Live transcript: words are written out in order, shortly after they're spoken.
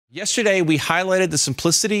Yesterday, we highlighted the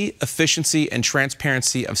simplicity, efficiency, and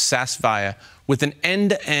transparency of SAS Viya with an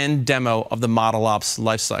end-to-end demo of the ModelOps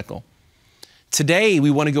lifecycle. Today,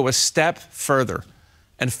 we want to go a step further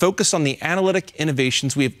and focus on the analytic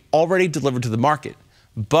innovations we have already delivered to the market.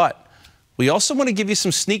 But we also want to give you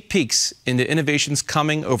some sneak peeks into innovations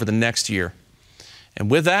coming over the next year.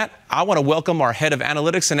 And with that, I want to welcome our head of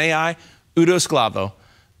analytics and AI, Udo Sklavo.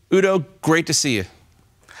 Udo, great to see you.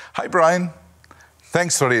 Hi, Brian.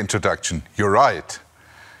 Thanks for the introduction. You're right.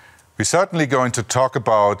 We're certainly going to talk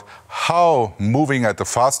about how moving at a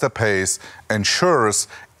faster pace ensures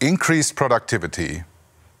increased productivity.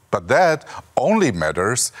 But that only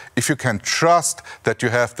matters if you can trust that you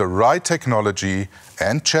have the right technology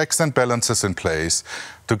and checks and balances in place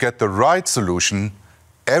to get the right solution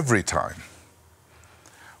every time.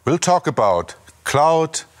 We'll talk about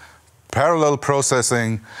cloud, parallel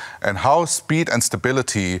processing, and how speed and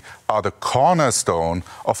stability are the cornerstone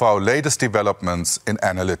of our latest developments in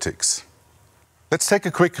analytics. Let's take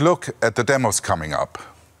a quick look at the demos coming up.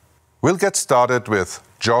 We'll get started with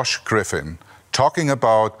Josh Griffin, talking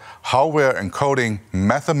about how we're encoding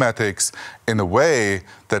mathematics in a way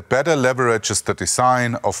that better leverages the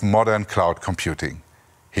design of modern cloud computing.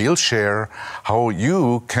 He'll share how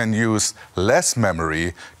you can use less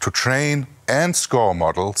memory to train and score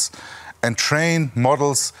models, and train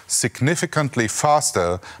models significantly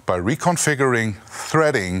faster by reconfiguring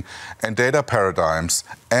threading and data paradigms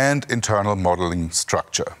and internal modeling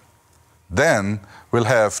structure. Then we'll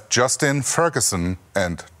have Justin Ferguson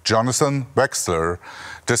and Jonathan Wexler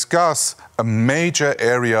discuss a major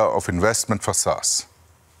area of investment for SAS,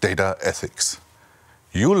 data ethics.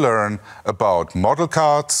 You'll learn about model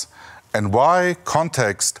cards and why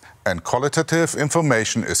context and qualitative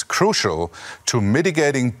information is crucial to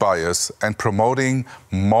mitigating bias and promoting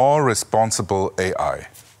more responsible AI.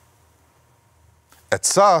 At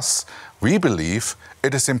SAS, we believe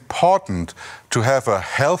it is important to have a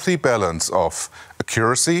healthy balance of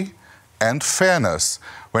accuracy and fairness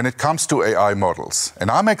when it comes to AI models.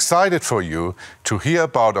 And I'm excited for you to hear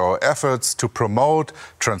about our efforts to promote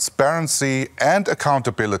transparency and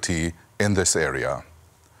accountability in this area.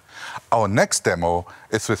 Our next demo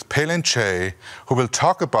is with Palin Che, who will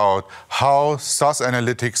talk about how SAS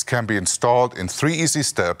Analytics can be installed in 3 easy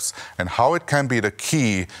steps and how it can be the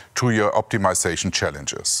key to your optimization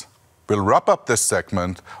challenges. We'll wrap up this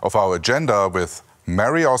segment of our agenda with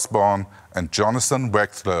Mary Osborne and Jonathan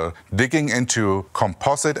Wexler digging into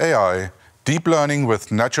Composite AI, deep learning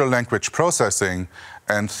with natural language processing,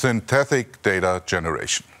 and synthetic data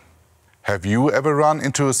generation. Have you ever run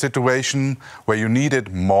into a situation where you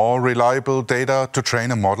needed more reliable data to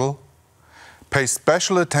train a model? Pay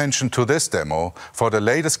special attention to this demo for the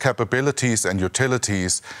latest capabilities and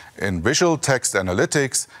utilities in visual text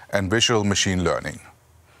analytics and visual machine learning.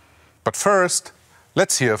 But first,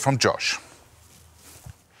 let's hear from Josh.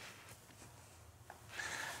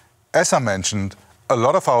 As I mentioned, a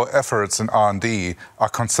lot of our efforts in R&D are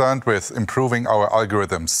concerned with improving our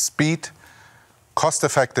algorithms' speed,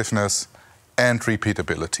 cost-effectiveness, and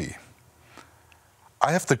repeatability.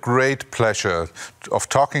 I have the great pleasure of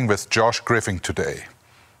talking with Josh Griffin today.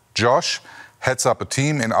 Josh heads up a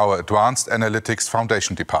team in our Advanced Analytics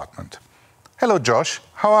Foundation department. Hello, Josh.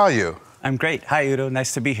 How are you? I'm great. Hi, Udo.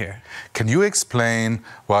 Nice to be here. Can you explain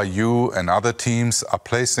why you and other teams are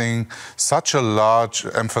placing such a large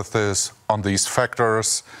emphasis on these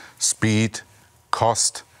factors, speed,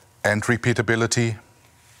 cost, and repeatability?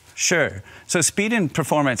 Sure. So speed and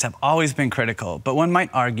performance have always been critical, but one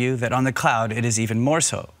might argue that on the cloud it is even more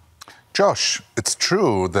so. Josh, it's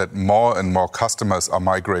true that more and more customers are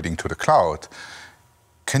migrating to the cloud.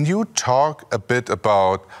 Can you talk a bit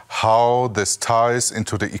about how this ties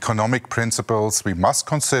into the economic principles we must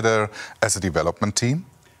consider as a development team?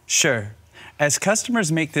 Sure. As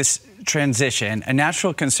customers make this transition, a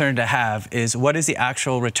natural concern to have is what is the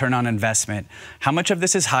actual return on investment? How much of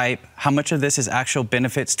this is hype? How much of this is actual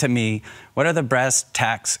benefits to me? What are the brass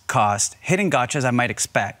tacks costs? Hidden gotchas I might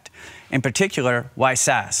expect. In particular, why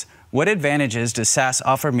SAS? What advantages does SAS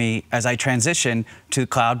offer me as I transition to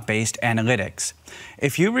cloud-based analytics?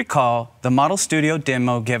 If you recall the Model Studio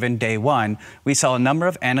demo given day 1, we saw a number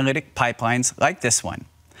of analytic pipelines like this one.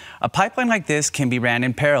 A pipeline like this can be ran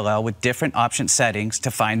in parallel with different option settings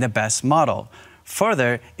to find the best model.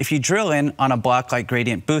 Further, if you drill in on a block like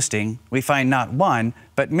gradient boosting, we find not one,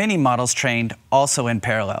 but many models trained also in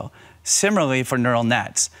parallel. Similarly for neural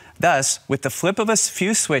nets. Thus, with the flip of a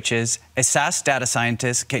few switches, a SAS data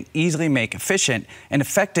scientist can easily make efficient and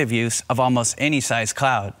effective use of almost any size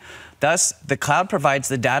cloud. Thus, the cloud provides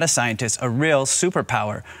the data scientist a real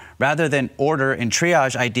superpower, Rather than order and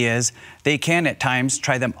triage ideas, they can at times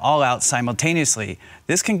try them all out simultaneously.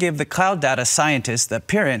 This can give the cloud data scientist the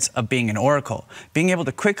appearance of being an oracle, being able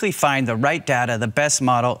to quickly find the right data, the best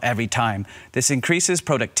model every time. This increases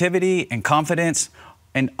productivity and confidence,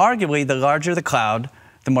 and arguably the larger the cloud,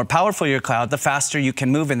 the more powerful your cloud, the faster you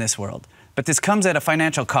can move in this world. But this comes at a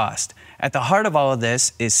financial cost. At the heart of all of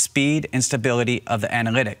this is speed and stability of the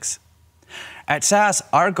analytics. At SAS,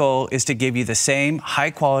 our goal is to give you the same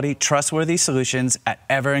high-quality, trustworthy solutions at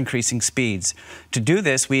ever-increasing speeds. To do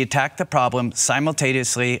this, we attack the problem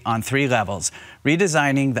simultaneously on 3 levels,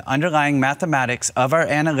 redesigning the underlying mathematics of our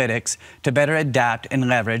analytics to better adapt and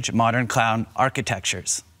leverage modern cloud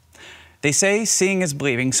architectures. They say seeing is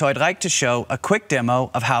believing, so I'd like to show a quick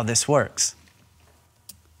demo of how this works.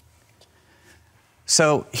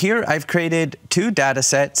 So here I've created 2 data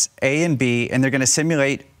sets, A and B, and they're going to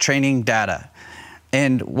simulate training data.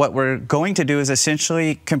 And what we're going to do is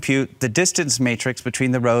essentially compute the distance matrix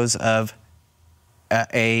between the rows of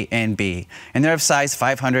A and B. And they're of size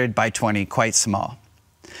 500 by 20, quite small.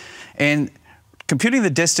 And computing the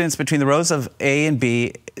distance between the rows of A and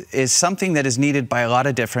B is something that is needed by a lot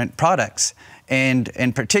of different products. And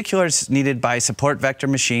in particular, it's needed by support vector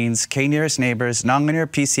machines, k-nearest neighbors, nonlinear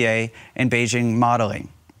PCA, and Bayesian modeling,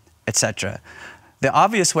 etc. The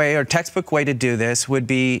obvious way or textbook way to do this would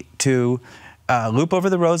be to loop over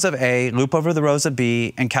the rows of A, loop over the rows of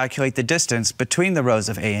B, and calculate the distance between the rows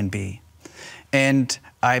of A and B. And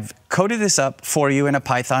I've coded this up for you in a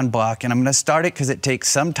Python block, and I'm going to start it because it takes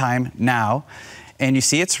some time now. And you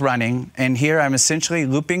see it's running, and here I'm essentially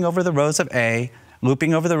looping over the rows of A,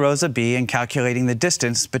 looping over the rows of B, and calculating the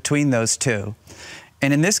distance between those 2.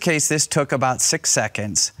 And in this case, this took about 6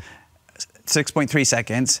 seconds. 6.3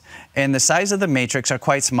 seconds, and the size of the matrix are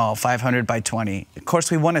quite small, 500 by 20. Of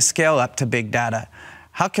course, we want to scale up to big data.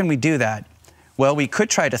 How can we do that? Well, we could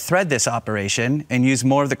try to thread this operation and use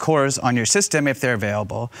more of the cores on your system if they're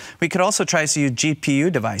available. We could also try to use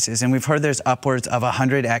GPU devices, and we've heard there's upwards of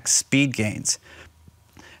 100x speed gains.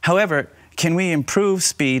 However, can we improve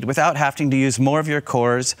speed without having to use more of your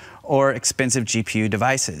cores or expensive GPU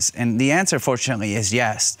devices? And the answer, fortunately, is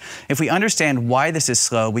yes. If we understand why this is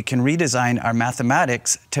slow, we can redesign our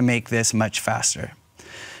mathematics to make this much faster.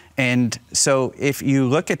 And so if you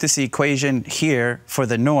look at this equation here for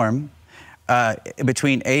the norm,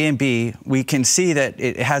 between A and B, we can see that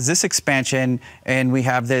it has this expansion, and we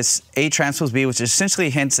have this A transpose B, which essentially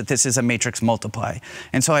hints that this is a matrix multiply.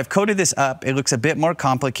 And so I've coded this up. It looks a bit more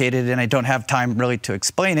complicated, and I don't have time really to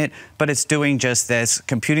explain it, but it's doing just this,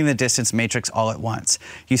 computing the distance matrix all at once.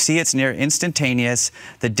 You see it's near instantaneous.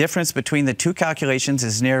 The difference between the 2 calculations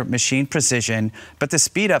is near machine precision, but the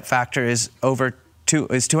speed up factor is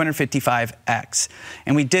 255x.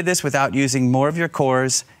 And we did this without using more of your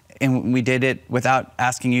cores, and we did it without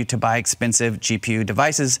asking you to buy expensive GPU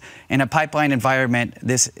devices. In a pipeline environment,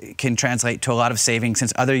 this can translate to a lot of savings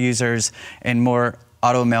since other users and more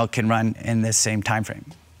AutoML can run in this same time frame.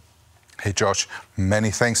 Hey, Josh,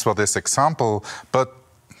 many thanks for this example, but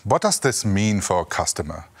what does this mean for a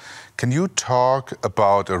customer? Can you talk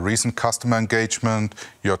about a recent customer engagement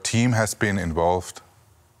your team has been involved?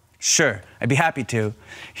 Sure, I'd be happy to.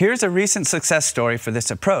 Here's a recent success story for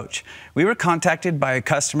this approach. We were contacted by a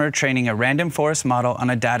customer training a random forest model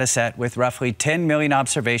on a data set with roughly 10 million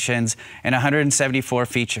observations and 174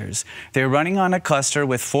 features. They were running on a cluster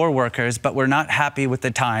with 4 workers, but were not happy with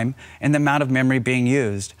the time and the amount of memory being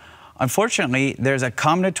used. Unfortunately, there's a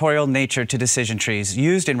combinatorial nature to decision trees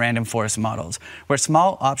used in random forest models, where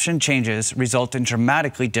small option changes result in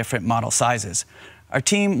dramatically different model sizes. Our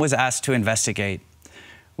team was asked to investigate.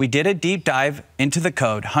 We did a deep dive into the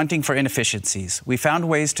code, hunting for inefficiencies. We found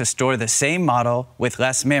ways to store the same model with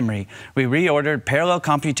less memory. We reordered parallel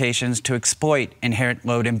computations to exploit inherent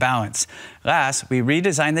load imbalance. Last, we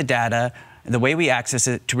redesigned the data, the way we access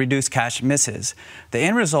it, to reduce cache misses. The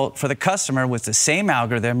end result for the customer was the same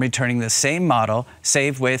algorithm returning the same model,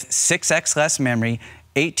 save with 6x less memory,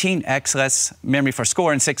 18x less memory for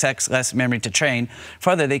score, and 6x less memory to train.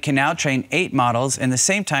 Further, they can now train 8 models in the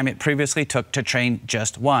same time it previously took to train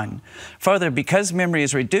just 1. Further, because memory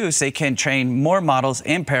is reduced, they can train more models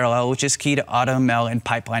in parallel, which is key to AutoML and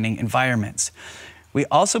pipelining environments. We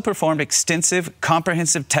also performed extensive,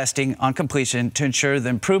 comprehensive testing on completion to ensure the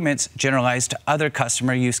improvements generalized to other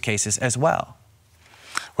customer use cases as well.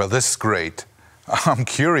 Well, this is great. I'm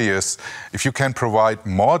curious if you can provide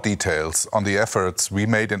more details on the efforts we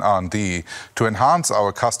made in R&D to enhance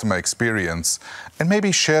our customer experience and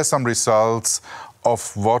maybe share some results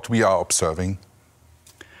of what we are observing.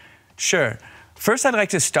 Sure. First, I'd like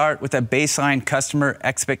to start with a baseline customer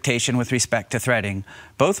expectation with respect to threading.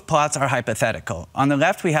 Both plots are hypothetical. On the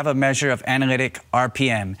left, we have a measure of analytic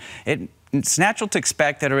RPM. It's natural to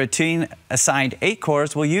expect that a routine assigned 8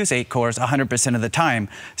 cores will use 8 cores 100% of the time.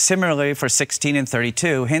 Similarly for 16 and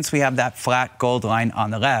 32, hence we have that flat gold line on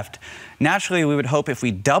the left. Naturally, we would hope if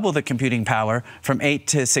we double the computing power from 8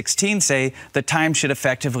 to 16, say, the time should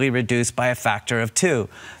effectively reduce by a factor of 2.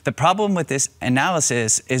 The problem with this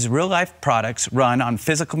analysis is real-life products run on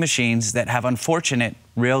physical machines that have unfortunate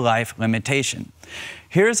real-life limitation.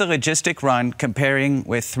 Here's a logistic run comparing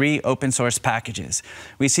with 3 open source packages.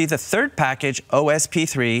 We see the third package,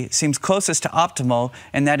 OSP3, seems closest to optimal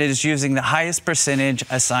in that it is using the highest percentage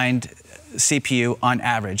assigned CPU on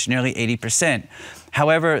average, nearly 80%.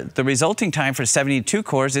 However, the resulting time for 72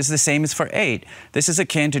 cores is the same as for 8. This is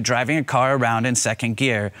akin to driving a car around in second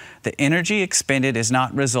gear. The energy expended is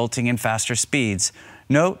not resulting in faster speeds.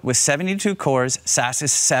 Note, with 72 cores, SAS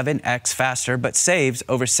is 7x faster, but saves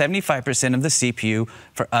over 75% of the CPU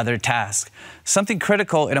for other tasks. Something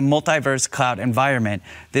critical in a multiverse cloud environment.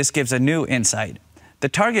 This gives a new insight. The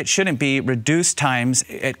target shouldn't be reduced times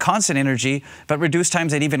at constant energy, but reduced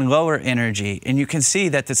times at even lower energy. And you can see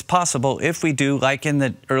that it's possible if we do, like in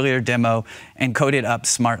the earlier demo, and code it up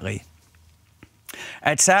smartly.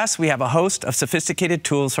 At SAS, we have a host of sophisticated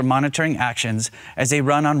tools for monitoring actions as they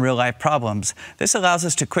run on real-life problems. This allows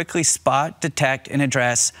us to quickly spot, detect, and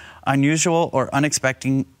address unusual or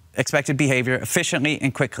unexpected behavior efficiently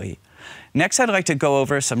and quickly. Next, I'd like to go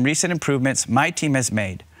over some recent improvements my team has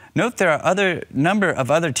made. Note there are a number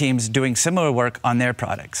of other teams doing similar work on their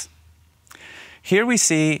products. Here we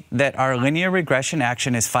see that our linear regression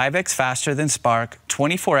action is 5x faster than Spark,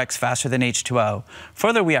 24x faster than H2O.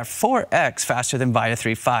 Further, we are 4x faster than Viya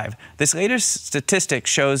 3.5. This later statistic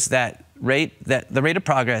shows that the rate of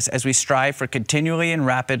progress as we strive for continually and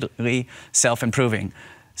rapidly self-improving.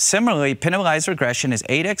 Similarly, penalized regression is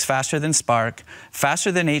 8x faster than Spark,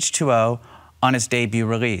 faster than H2O on its debut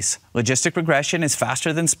release. Logistic regression is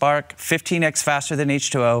faster than Spark, 15x faster than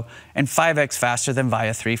H2O, and 5x faster than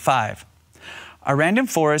Viya 3.5. Our random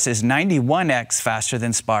forest is 91x faster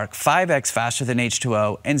than Spark, 5x faster than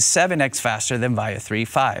H2O, and 7x faster than Viya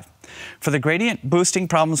 3.5. For the gradient boosting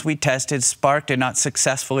problems we tested, Spark did not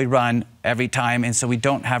successfully run every time, and so we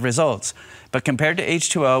don't have results. But compared to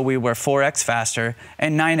H2O, we were 4x faster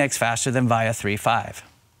and 9x faster than Viya 3.5.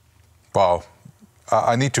 Wow.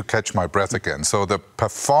 I need to catch my breath again. So the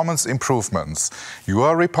performance improvements you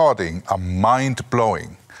are reporting are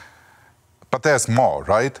mind-blowing. But there's more,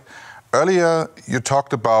 right? Earlier, you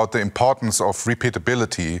talked about the importance of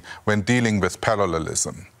repeatability when dealing with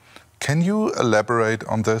parallelism. Can you elaborate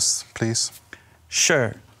on this, please?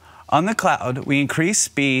 Sure. On the cloud, we increase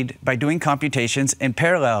speed by doing computations in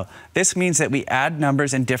parallel. This means that we add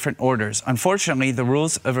numbers in different orders. Unfortunately, the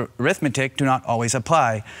rules of arithmetic do not always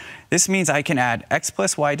apply. This means I can add x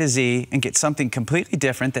plus y to z and get something completely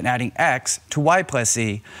different than adding x to y plus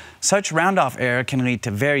z. Such round-off error can lead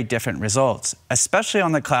to very different results, especially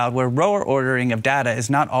on the cloud where row ordering of data is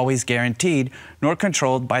not always guaranteed nor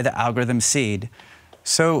controlled by the algorithm seed.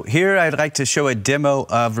 So here I'd like to show a demo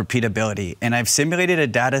of repeatability, and I've simulated a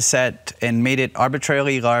data set and made it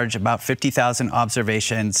arbitrarily large, about 50,000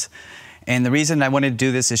 observations. And the reason I wanted to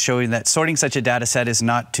do this is showing that sorting such a data set is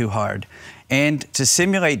not too hard. And to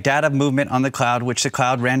simulate data movement on the cloud, which the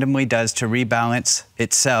cloud randomly does to rebalance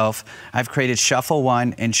itself, I've created Shuffle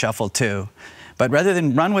 1 and Shuffle 2. But rather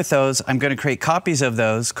than run with those, I'm going to create copies of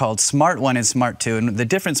those called Smart 1 and Smart 2. And the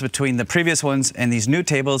difference between the previous ones and these new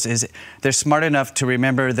tables is they're smart enough to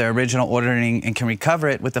remember their original ordering and can recover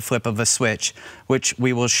it with the flip of a switch, which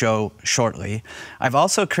we will show shortly. I've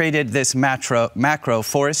also created this macro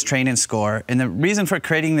forest train and score. And the reason for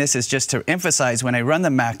creating this is just to emphasize when I run the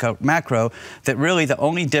macro that really the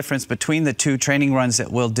only difference between the two training runs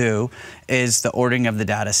that we'll do is the ordering of the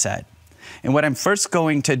data set. And what I'm first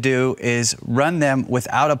going to do is run them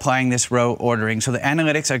without applying this row ordering. So the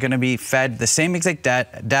analytics are going to be fed the same exact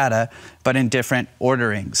data, but in different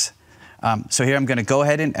orderings. So here I'm going to go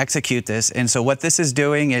ahead and execute this. And so what this is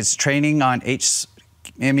doing is training on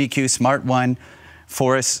HMEQ Smart 1,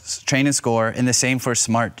 Forest Train and Score, and the same for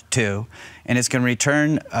Smart 2. And it's going to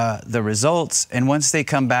return the results. And once they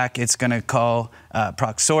come back, it's going to call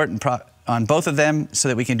proc sort and on both of them so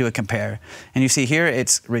that we can do a compare. And you see here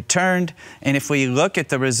it's returned, and if we look at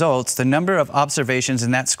the results, the number of observations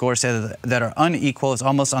in that score set that are unequal is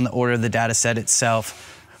almost on the order of the data set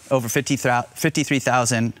itself, over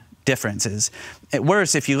 53,000 differences. At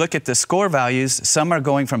worst, if you look at the score values, some are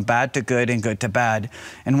going from bad to good and good to bad.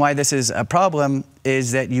 And why this is a problem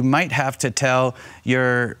is that you might have to tell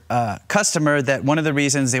your customer that one of the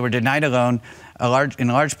reasons they were denied a loan in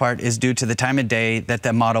large part is due to the time of day that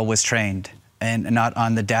the model was trained and not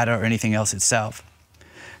on the data or anything else itself.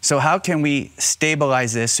 So how can we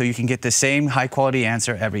stabilize this so you can get the same high quality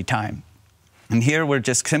answer every time? And here we're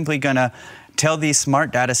just simply going to tell these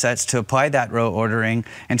smart data sets to apply that row ordering.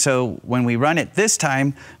 And so when we run it this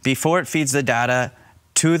time, before it feeds the data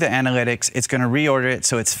to the analytics, it's going to reorder it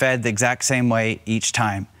so it's fed the exact same way each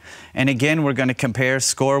time. And again, we're going to compare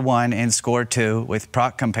score 1 and score 2 with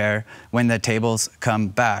proc compare when the tables come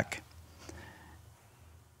back.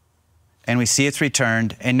 And we see it's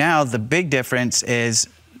returned. And now the big difference is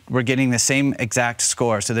we're getting the same exact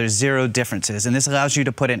score. So there's 0 differences. And this allows you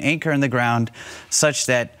to put an anchor in the ground such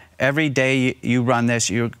that every day you run this,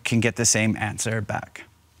 you can get the same answer back.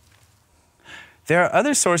 There are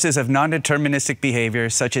other sources of non-deterministic behavior,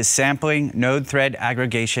 such as sampling, node thread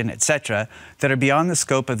aggregation, etc., that are beyond the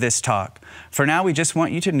scope of this talk. For now, we just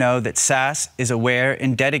want you to know that SAS is aware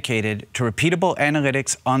and dedicated to repeatable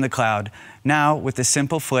analytics on the cloud, now with the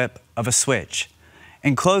simple flip of a switch.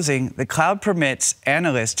 In closing, the cloud permits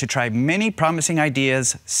analysts to try many promising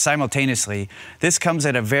ideas simultaneously. This comes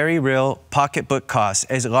at a very real pocketbook cost,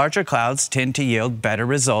 as larger clouds tend to yield better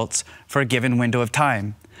results for a given window of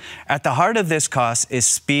time. At the heart of this cost is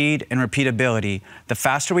speed and repeatability. The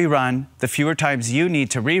faster we run, the fewer times you need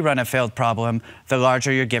to rerun a failed problem, the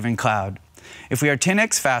larger your given cloud. If we are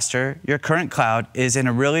 10x faster, your current cloud is in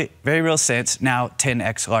a very real sense now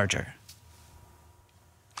 10x larger.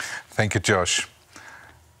 Thank you, Josh.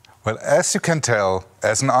 Well, as you can tell,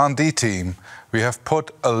 as an R&D team, we have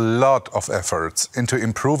put a lot of efforts into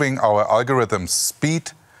improving our algorithm's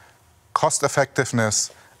speed, cost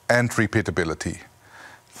effectiveness, and repeatability.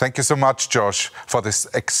 Thank you so much, Josh, for this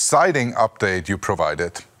exciting update you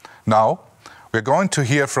provided. Now, we're going to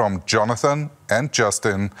hear from Jonathan and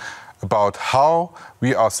Justin about how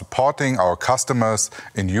we are supporting our customers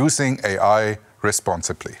in using AI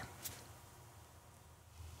responsibly.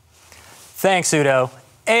 Thanks, Udo.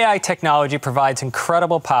 AI technology provides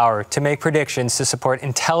incredible power to make predictions to support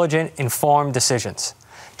intelligent, informed decisions.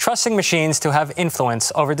 Trusting machines to have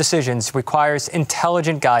influence over decisions requires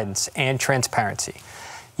intelligent guidance and transparency.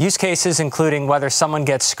 Use cases including whether someone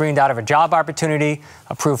gets screened out of a job opportunity,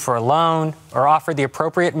 approved for a loan, or offered the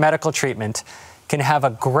appropriate medical treatment can have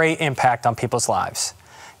a great impact on people's lives.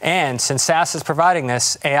 And since SAS is providing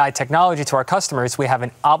this AI technology to our customers, we have an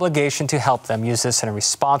obligation to help them use this in a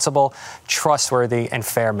responsible, trustworthy, and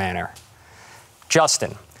fair manner.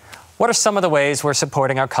 Justin, what are some of the ways we're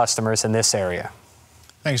supporting our customers in this area?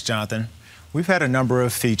 Thanks, Jonathan. We've had a number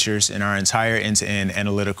of features in our entire end-to-end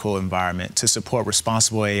analytical environment to support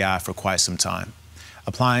responsible AI for quite some time.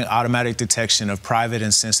 Applying automatic detection of private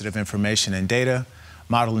and sensitive information and data,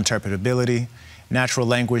 model interpretability, natural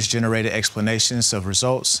language generated explanations of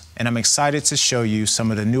results, and I'm excited to show you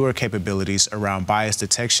some of the newer capabilities around bias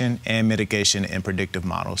detection and mitigation in predictive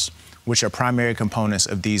models, which are primary components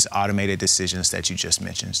of these automated decisions that you just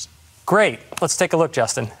mentioned. Great. Let's take a look,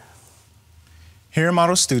 Justin. Here in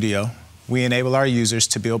Model Studio, we enable our users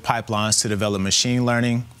to build pipelines to develop machine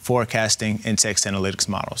learning, forecasting, and text analytics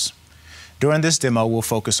models. During this demo, we'll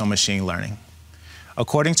focus on machine learning.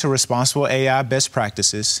 According to responsible AI best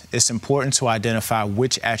practices, it's important to identify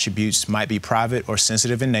which attributes might be private or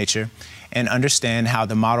sensitive in nature and understand how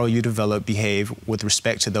the model you develop behave with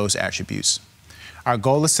respect to those attributes. Our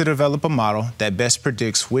goal is to develop a model that best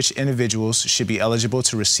predicts which individuals should be eligible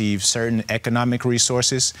to receive certain economic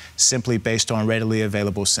resources simply based on readily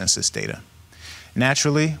available census data.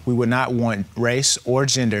 Naturally, we would not want race or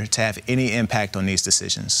gender to have any impact on these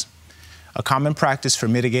decisions. A common practice for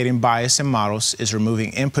mitigating bias in models is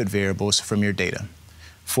removing input variables from your data.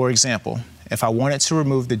 For example, if I wanted to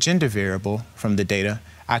remove the gender variable from the data,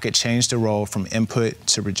 I could change the role from input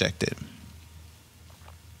to rejected.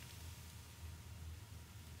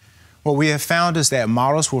 What we have found is that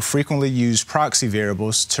models will frequently use proxy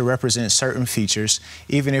variables to represent certain features,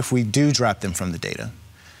 even if we do drop them from the data.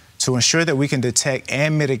 To ensure that we can detect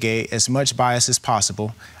and mitigate as much bias as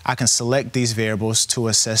possible, I can select these variables to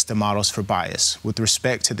assess the models for bias with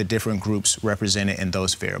respect to the different groups represented in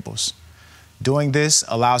those variables. Doing this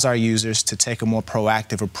allows our users to take a more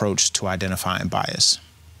proactive approach to identifying bias.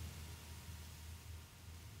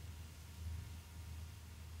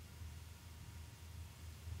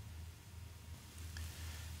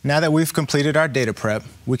 Now that we've completed our data prep,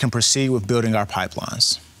 we can proceed with building our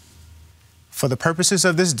pipelines. For the purposes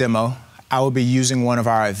of this demo, I will be using one of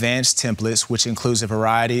our advanced templates, which includes a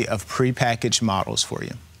variety of prepackaged models for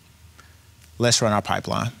you. Let's run our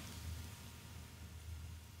pipeline.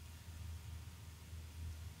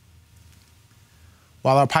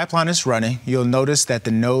 While our pipeline is running, you'll notice that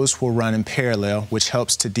the nodes will run in parallel, which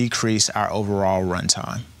helps to decrease our overall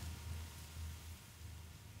runtime.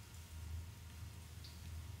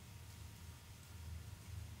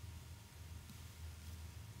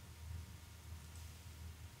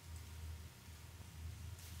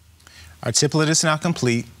 Our template is now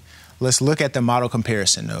complete. Let's look at the model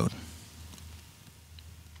comparison node.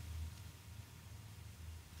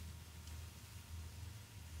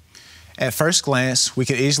 At first glance, we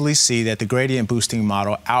can easily see that the gradient boosting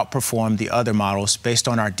model outperformed the other models based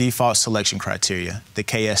on our default selection criteria, the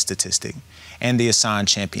KS statistic, and the assigned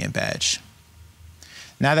champion badge.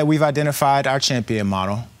 Now that we've identified our champion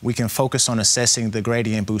model, we can focus on assessing the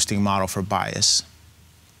gradient boosting model for bias.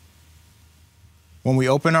 When we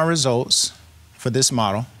open our results for this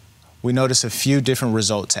model, we notice a few different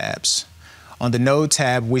result tabs. On the node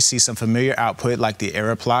tab, we see some familiar output like the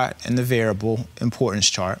error plot and the variable importance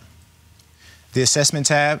chart. The assessment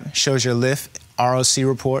tab shows your lift ROC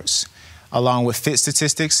reports, along with fit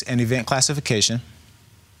statistics and event classification.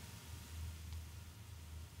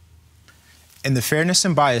 In the fairness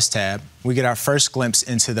and bias tab, we get our first glimpse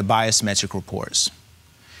into the bias metric reports.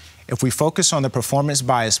 If we focus on the performance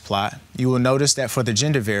bias plot, you will notice that for the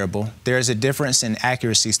gender variable, there is a difference in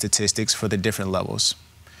accuracy statistics for the different levels.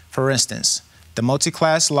 For instance, the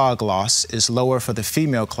multi-class log loss is lower for the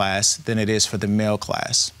female class than it is for the male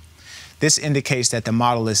class. This indicates that the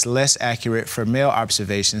model is less accurate for male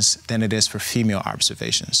observations than it is for female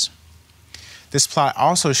observations. This plot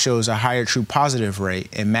also shows a higher true positive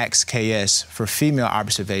rate in max KS for female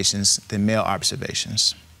observations than male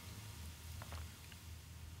observations.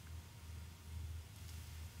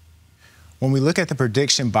 When we look at the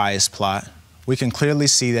prediction bias plot, we can clearly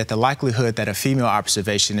see that the likelihood that a female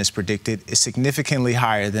observation is predicted is significantly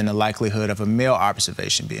higher than the likelihood of a male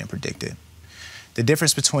observation being predicted. The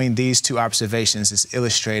difference between these two observations is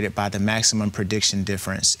illustrated by the maximum prediction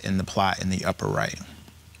difference in the plot in the upper right.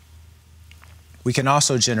 We can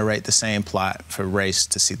also generate the same plot for race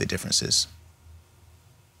to see the differences.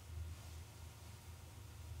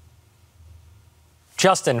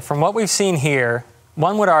 Justin, from what we've seen here,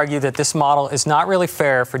 one would argue that this model is not really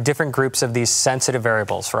fair for different groups of these sensitive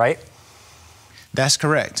variables, right? That's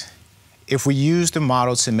correct. If we use the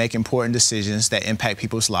model to make important decisions that impact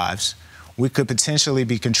people's lives, we could potentially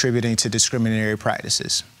be contributing to discriminatory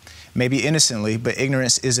practices. Maybe innocently, but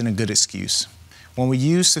ignorance isn't a good excuse. When we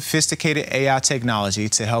use sophisticated AI technology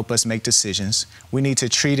to help us make decisions, we need to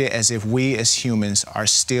treat it as if we as humans are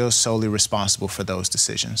still solely responsible for those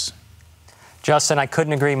decisions. Justin, I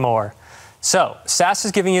couldn't agree more. So, SAS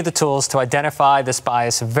is giving you the tools to identify this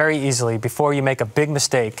bias very easily before you make a big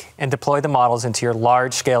mistake and deploy the models into your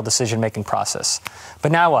large-scale decision-making process.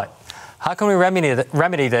 But now what? How can we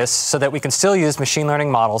remedy this so that we can still use machine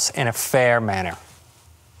learning models in a fair manner?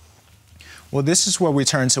 Well, this is where we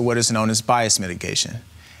turn to what is known as bias mitigation.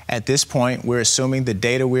 At this point, we're assuming the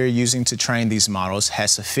data we're using to train these models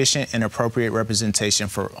has sufficient and appropriate representation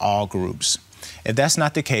for all groups. If that's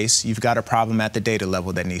not the case, you've got a problem at the data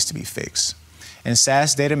level that needs to be fixed. And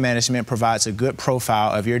SAS Data Management provides a good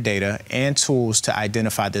profile of your data and tools to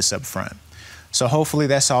identify this up front. So hopefully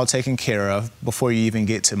that's all taken care of before you even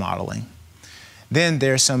get to modeling. Then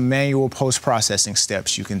there's some manual post-processing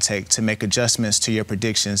steps you can take to make adjustments to your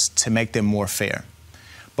predictions to make them more fair.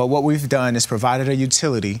 But what we've done is provided a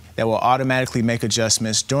utility that will automatically make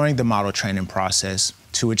adjustments during the model training process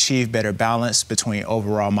to achieve better balance between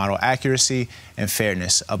overall model accuracy and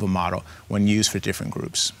fairness of a model when used for different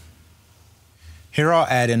groups. Here I'll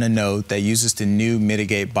add in a node that uses the new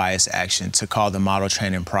mitigate bias action to call the model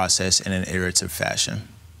training process in an iterative fashion.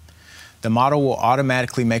 The model will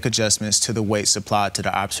automatically make adjustments to the weights applied to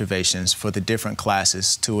the observations for the different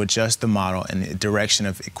classes to adjust the model in the direction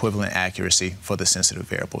of equivalent accuracy for the sensitive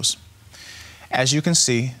variables. As you can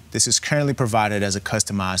see, this is currently provided as a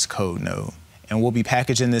customized code node, and we'll be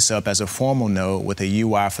packaging this up as a formal node with a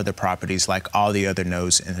UI for the properties like all the other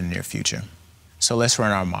nodes in the near future. So let's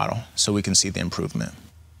run our model so we can see the improvement.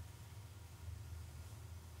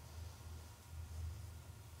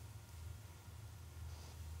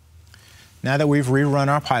 Now that we've rerun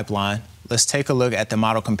our pipeline, let's take a look at the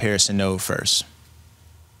model comparison node first.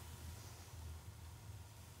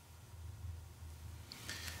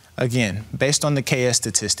 Again, based on the KS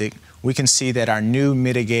statistic, we can see that our new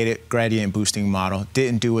mitigated gradient boosting model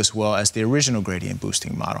didn't do as well as the original gradient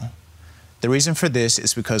boosting model. The reason for this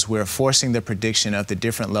is because we're forcing the prediction of the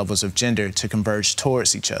different levels of gender to converge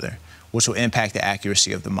towards each other, which will impact the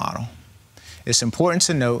accuracy of the model. It's important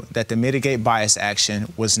to note that the mitigate bias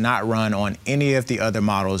action was not run on any of the other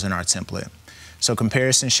models in our template. So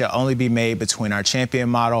comparisons shall only be made between our champion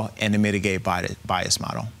model and the mitigate bias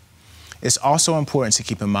model. It's also important to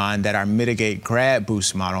keep in mind that our mitigate grad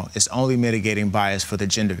boost model is only mitigating bias for the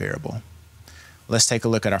gender variable. Let's take a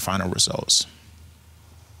look at our final results.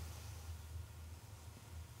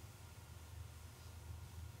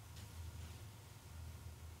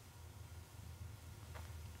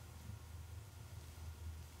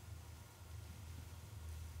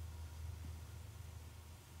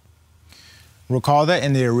 Recall that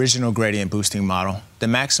in the original gradient boosting model, the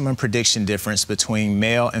maximum prediction difference between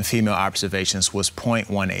male and female observations was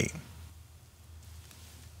 0.18.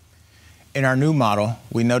 In our new model,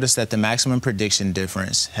 we notice that the maximum prediction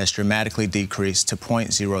difference has dramatically decreased to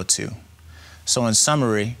 0.02. So in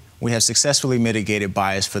summary, we have successfully mitigated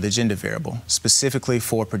bias for the gender variable, specifically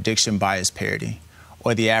for prediction bias parity,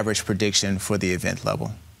 or the average prediction for the event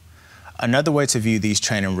level. Another way to view these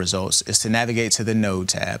training results is to navigate to the Node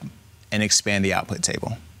tab and expand the output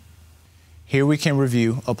table. Here we can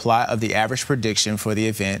review a plot of the average prediction for the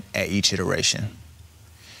event at each iteration.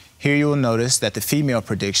 Here you will notice that the female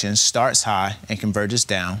prediction starts high and converges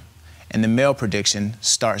down, and the male prediction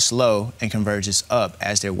starts low and converges up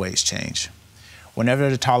as their weights change. Whenever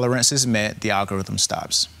the tolerance is met, the algorithm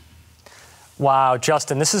stops. Wow,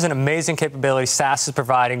 Justin, this is an amazing capability SAS is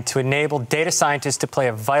providing to enable data scientists to play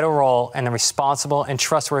a vital role in the responsible and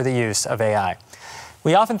trustworthy use of AI.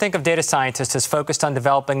 We often think of data scientists as focused on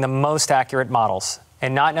developing the most accurate models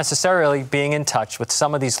and not necessarily being in touch with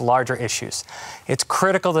some of these larger issues. It's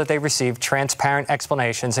critical that they receive transparent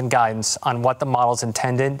explanations and guidance on what the model's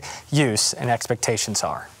intended use and expectations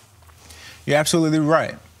are. You're absolutely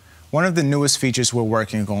right. One of the newest features we're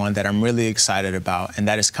working on that I'm really excited about, and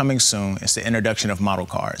that is coming soon, is the introduction of model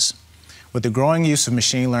cards. With the growing use of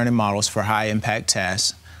machine learning models for high-impact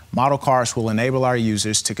tasks, model cards will enable our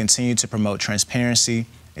users to continue to promote transparency,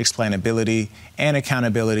 explainability, and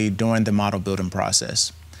accountability during the model building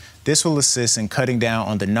process. This will assist in cutting down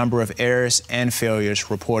on the number of errors and failures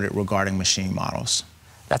reported regarding machine models.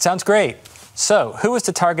 That sounds great. So, who is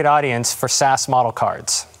the target audience for SAS model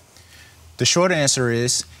cards? The short answer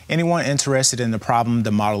is anyone interested in the problem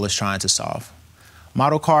the model is trying to solve.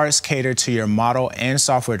 Model cards cater to your model and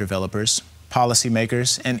software developers,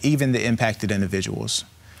 policymakers, and even the impacted individuals.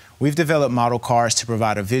 We've developed model cards to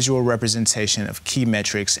provide a visual representation of key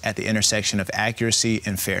metrics at the intersection of accuracy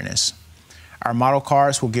and fairness. Our model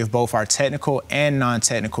cards will give both our technical and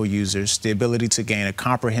non-technical users the ability to gain a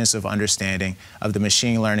comprehensive understanding of the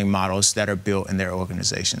machine learning models that are built in their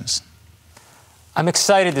organizations. I'm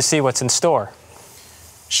excited to see what's in store.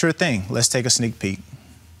 Sure thing. Let's take a sneak peek.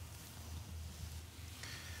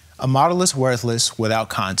 A model is worthless without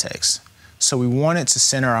context. So we wanted to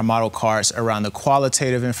center our model cards around the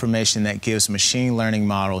qualitative information that gives machine learning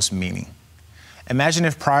models meaning. Imagine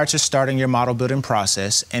if prior to starting your model building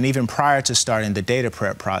process, and even prior to starting the data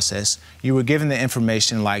prep process, you were given the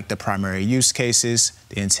information like the primary use cases,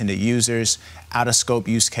 the intended users, out-of-scope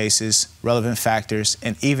use cases, relevant factors,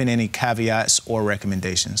 and even any caveats or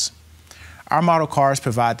recommendations. Our model cards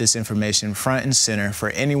provide this information front and center for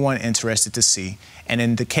anyone interested to see, and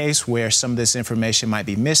in the case where some of this information might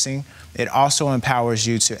be missing, it also empowers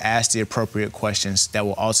you to ask the appropriate questions that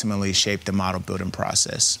will ultimately shape the model building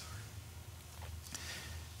process.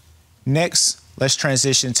 Next, let's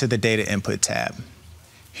transition to the Data Input tab.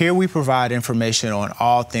 Here we provide information on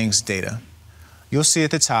all things data. You'll see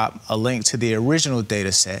at the top a link to the original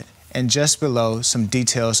data set, and just below some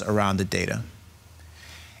details around the data.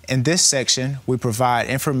 In this section, we provide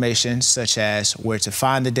information such as where to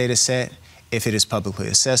find the data set, if it is publicly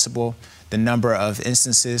accessible, the number of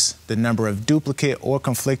instances, the number of duplicate or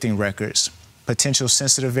conflicting records, potential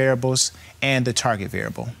sensitive variables, and the target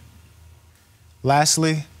variable.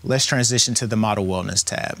 Lastly, let's transition to the Model Wellness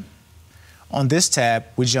tab. On this tab,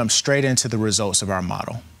 we jump straight into the results of our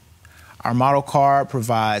model. Our model card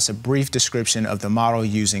provides a brief description of the model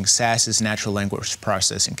using SAS's natural language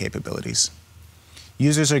processing capabilities.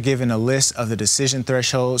 Users are given a list of the decision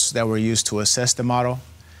thresholds that were used to assess the model.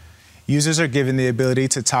 Users are given the ability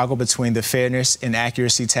to toggle between the fairness and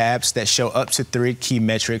accuracy tabs that show up to 3 key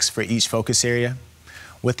metrics for each focus area.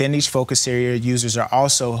 Within each focus area, users are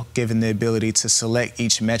also given the ability to select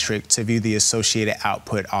each metric to view the associated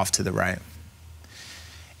output off to the right.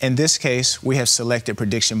 In this case, we have selected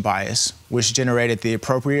prediction bias, which generated the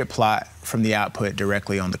appropriate plot from the output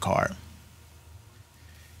directly on the card.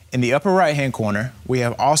 In the upper right-hand corner, we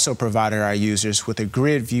have also provided our users with a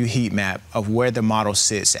grid view heat map of where the model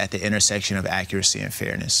sits at the intersection of accuracy and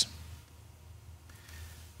fairness.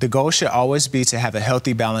 The goal should always be to have a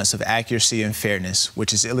healthy balance of accuracy and fairness,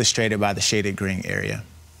 which is illustrated by the shaded green area.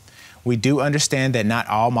 We do understand that not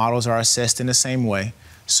all models are assessed in the same way,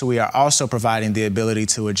 so we are also providing the ability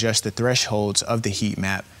to adjust the thresholds of the heat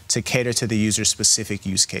map to cater to the user's specific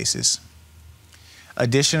use cases.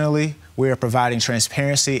 Additionally, we are providing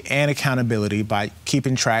transparency and accountability by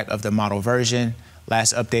keeping track of the model version,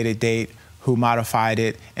 last updated date, who modified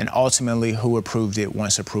it, and ultimately who approved it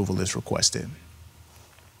once approval is requested.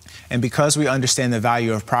 And because we understand the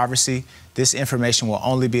value of privacy, this information will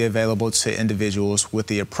only be available to individuals with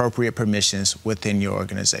the appropriate permissions within your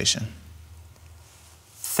organization.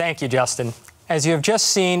 Thank you, Justin. As you have just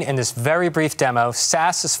seen in this very brief demo,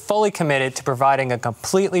 SAS is fully committed to providing a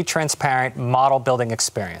completely transparent model building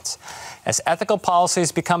experience. As ethical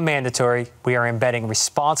policies become mandatory, we are embedding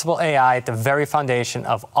responsible AI at the very foundation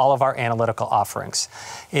of all of our analytical offerings.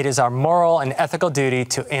 It is our moral and ethical duty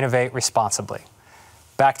to innovate responsibly.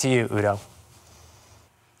 Back to you, Udo.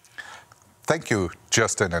 Thank you,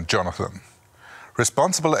 Justin and Jonathan.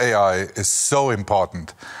 Responsible AI is so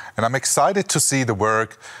important, and I'm excited to see the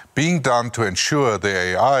work being done to ensure the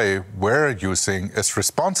AI we're using is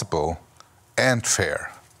responsible and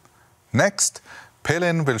fair. Next,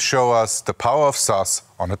 Pelin will show us the power of SAS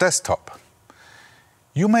on a desktop.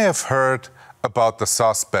 You may have heard about the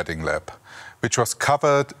SAS betting lab, which was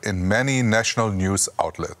covered in many national news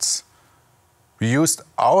outlets. We used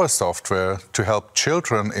our software to help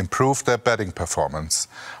children improve their betting performance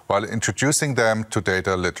while introducing them to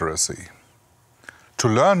data literacy. To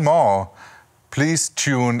learn more, please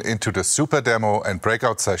tune into the super demo and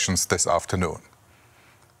breakout sessions this afternoon.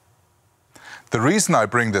 The reason I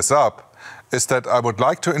bring this up is that I would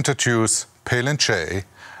like to introduce Pelin Che,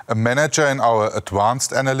 a manager in our Advanced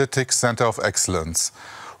Analytics Center of Excellence,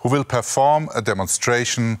 who will perform a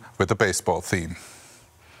demonstration with a baseball theme.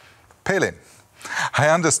 Pelin, I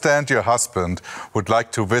understand your husband would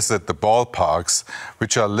like to visit the ballparks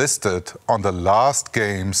which are listed on the last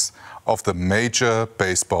games of the Major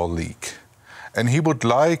Baseball League, and he would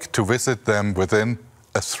like to visit them within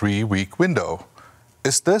a 3-week window.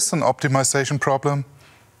 Is this an optimization problem?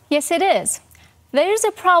 Yes, it is. There is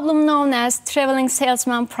a problem known as traveling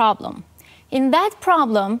salesman problem. In that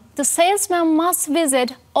problem, the salesman must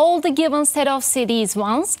visit all the given set of cities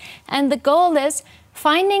once, and the goal is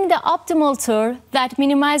finding the optimal tour that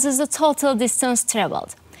minimizes the total distance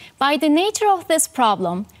traveled. By the nature of this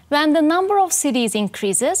problem, when the number of cities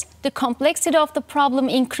increases, the complexity of the problem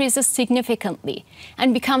increases significantly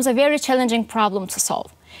and becomes a very challenging problem to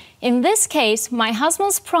solve. In this case, my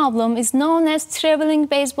husband's problem is known as traveling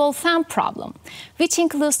baseball fan problem, which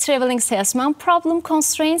includes traveling salesman problem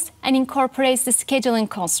constraints and incorporates the scheduling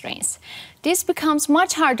constraints. This becomes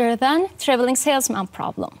much harder than traveling salesman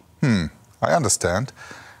problem. I understand.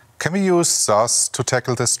 Can we use SAS to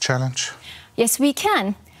tackle this challenge? Yes, we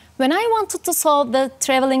can. When I wanted to solve the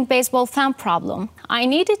traveling baseball fan problem, I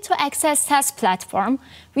needed to access SAS platform,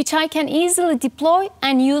 which I can easily deploy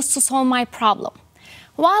and use to solve my problem.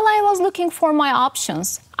 While I was looking for my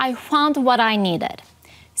options, I found what I needed.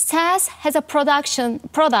 SAS has a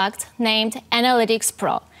product named Analytics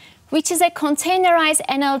Pro, which is a containerized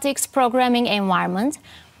analytics programming environment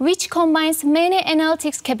which combines many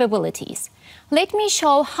analytics capabilities. Let me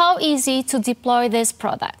show how easy to deploy this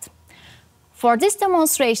product. For this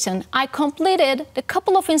demonstration, I completed a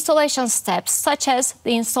couple of installation steps, such as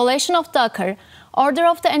the installation of Docker, order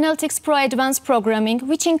of the Analytics Pro Advanced Programming,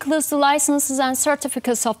 which includes the licenses and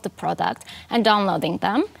certificates of the product, and downloading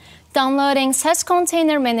them, downloading SAS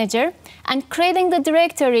Container Manager, and creating the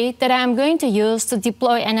directory that I am going to use to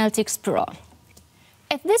deploy Analytics Pro.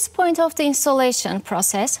 At this point of the installation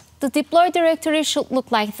process, the deploy directory should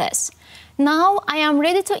look like this. Now I am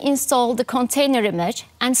ready to install the container image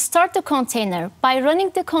and start the container by running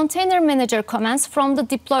the Container Manager commands from the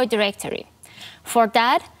deploy directory. For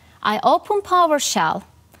that, I open PowerShell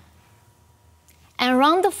and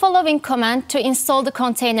run the following command to install the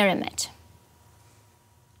container image.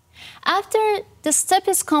 After the step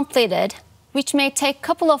is completed, which may take a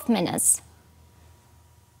couple of minutes,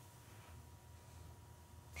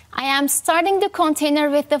 I am starting the container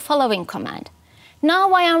with the following command.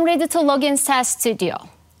 Now I am ready to log in SAS Studio.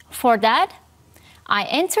 For that, I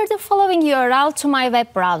enter the following URL to my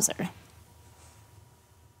web browser.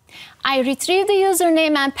 I retrieve the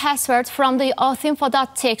username and password from the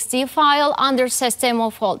authinfo.txt file under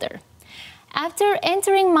SysDemo folder. After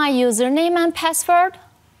entering my username and password,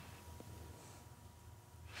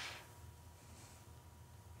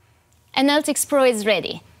 Analytics Pro is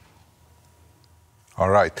ready. All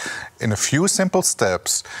right. In a few simple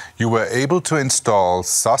steps, you were able to install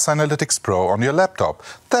SAS Analytics Pro on your laptop.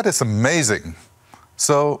 That is amazing.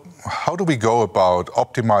 So how do we go about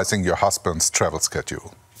optimizing your husband's travel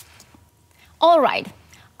schedule? All right.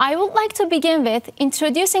 I would like to begin with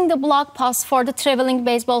introducing the blog post for the traveling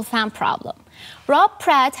baseball fan problem. Rob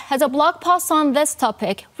Pratt has a blog post on this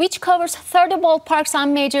topic, which covers 30 ballparks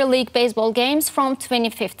on Major League Baseball games from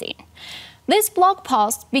 2015. This blog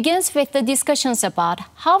post begins with the discussions about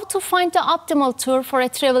how to find the optimal tour for a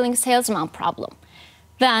traveling salesman problem.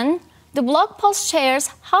 Then, the blog post shares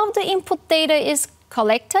how the input data is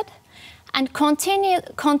collected and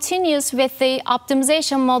continues with the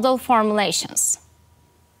optimization model formulations.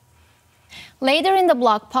 Later in the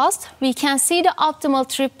blog post, we can see the optimal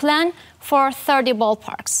trip plan for 30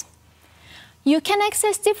 ballparks. You can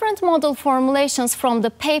access different model formulations from the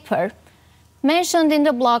paper mentioned in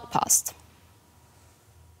the blog post.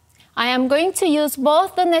 I am going to use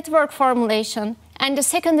both the network formulation and the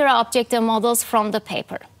secondary objective models from the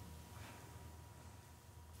paper.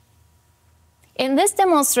 In this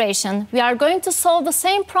demonstration, we are going to solve the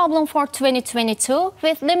same problem for 2022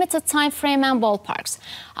 with limited time frame and ballparks.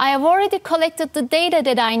 I have already collected the data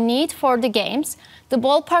that I need for the games, the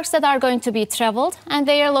ballparks that are going to be traveled, and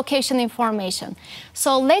their location information.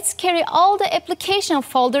 So let's carry all the application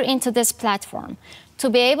folder into this platform. To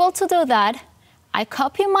be able to do that, I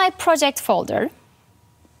copy my project folder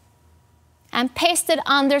and paste it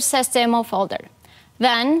under SAS demo folder.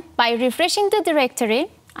 Then, by refreshing the directory,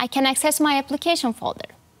 I can access my application folder.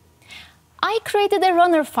 I created a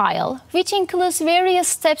runner file, which includes various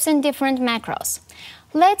steps in different macros.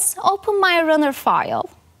 Let's open my runner file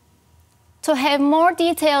to have more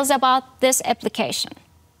details about this application.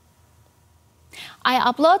 I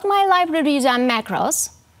upload my libraries and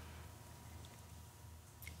macros,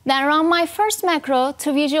 then run my first macro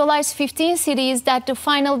to visualize 15 cities that the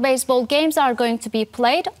final baseball games are going to be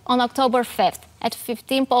played on October 5th at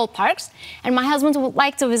 15 ballparks, and my husband would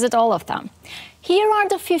like to visit all of them. Here are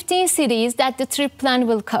the 15 cities that the trip plan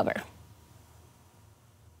will cover.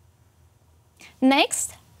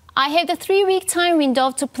 Next, I have the 3-week time window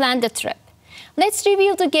to plan the trip. Let's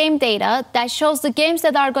review the game data that shows the games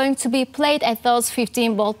that are going to be played at those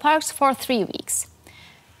 15 ballparks for 3 weeks.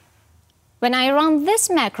 When I run this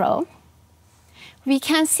macro, we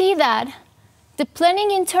can see that the planning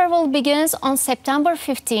interval begins on September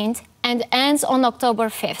 15th and ends on October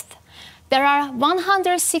 5th. There are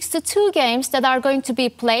 162 games that are going to be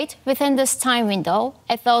played within this time window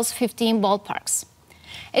at those 15 ballparks.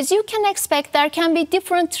 As you can expect, there can be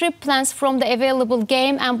different trip plans from the available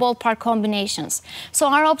game and ballpark combinations. So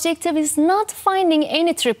our objective is not finding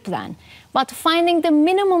any trip plan, but finding the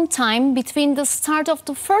minimum time between the start of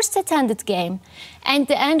the first attended game and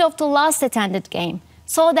the end of the last attended game,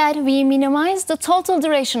 so that we minimize the total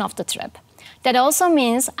duration of the trip. That also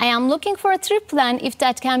means I am looking for a trip plan if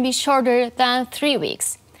that can be shorter than 3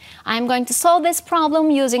 weeks. I am going to solve this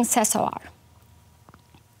problem using SASOR.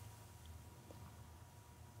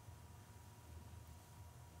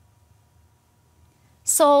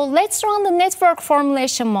 So let's run the network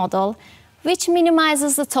formulation model, which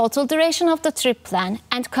minimizes the total duration of the trip plan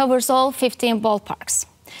and covers all 15 ballparks.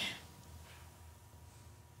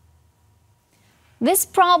 This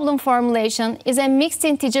problem formulation is a mixed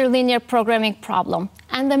integer linear programming problem,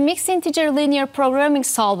 and the mixed integer linear programming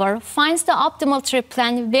solver finds the optimal trip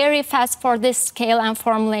plan very fast for this scale and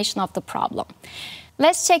formulation of the problem.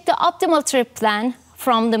 Let's check the optimal trip plan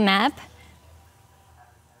from the map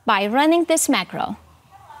by running this macro.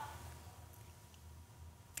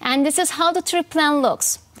 And this is how the trip plan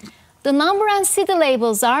looks. The number and city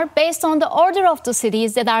labels are based on the order of the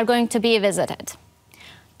cities that are going to be visited.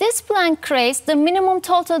 This plan creates the minimum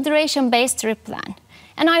total duration-based trip plan.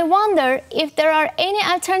 And I wonder if there are any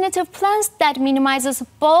alternative plans that minimizes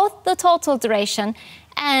both the total duration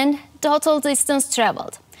and total distance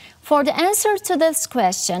traveled. For the answer to this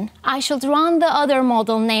question, I should run the other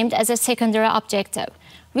model named as a secondary objective,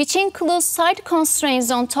 which includes site constraints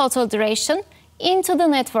on total duration into the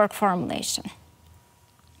network formulation.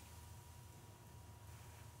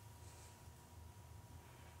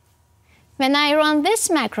 When I run this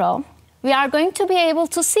macro, we are going to be able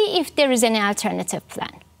to see if there is any alternative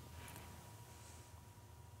plan.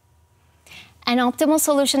 An optimal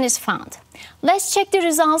solution is found. Let's check the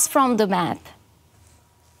results from the map.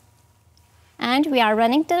 And we are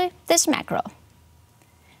running this macro.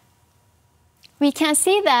 We can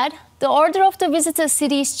see that the order of the visited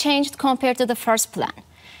cities changed compared to the first plan.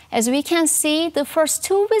 As we can see, the first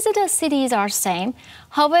 2 visited cities are same.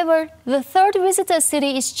 However, the third visited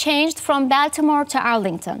city is changed from Baltimore to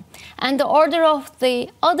Arlington, and the order of the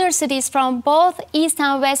other cities from both East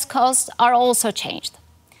and West Coast are also changed.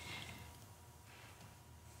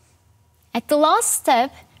 At the last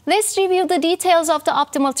step, Let's review the details of the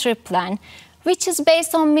optimal trip plan, which is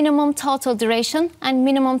based on minimum total duration and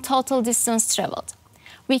minimum total distance traveled.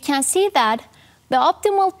 We can see that the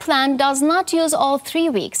optimal plan does not use all 3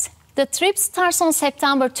 weeks. The trip starts on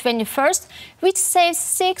September 21st, which saves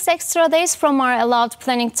 6 extra days from our allowed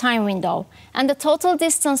planning time window, and the total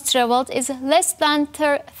distance traveled is less than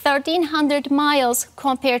 1,300 miles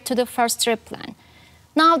compared to the first trip plan.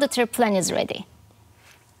 Now the trip plan is ready.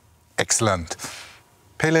 Excellent.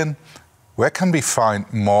 Pelin, where can we find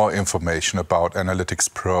more information about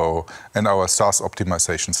Analytics Pro and our SAS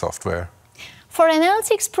optimization software? For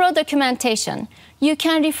Analytics Pro documentation, you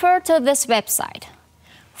can refer to this website.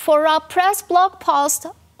 For a press blog post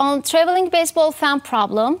on traveling baseball fan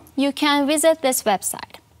problem, you can visit this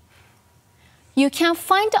website. You can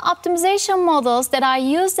find the optimization models that are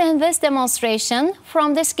used in this demonstration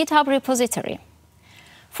from this GitHub repository.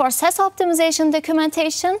 For SAS optimization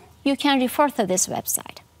documentation, you can refer to this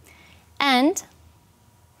website. And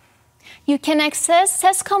you can access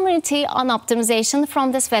SAS community on optimization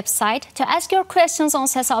from this website to ask your questions on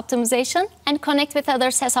SAS optimization and connect with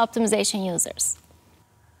other SAS optimization users.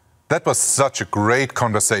 That was such a great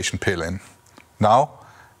conversation, Pelin. Now,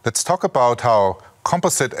 let's talk about how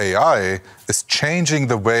Composite AI is changing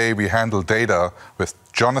the way we handle data with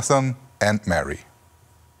Jonathan and Mary.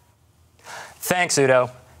 Thanks,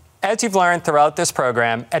 Udo. As you've learned throughout this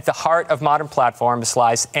program, at the heart of modern platforms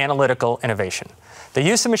lies analytical innovation. The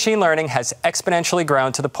use of machine learning has exponentially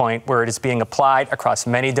grown to the point where it is being applied across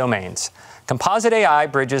many domains. Composite AI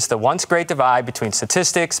bridges the once great divide between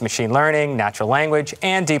statistics, machine learning, natural language,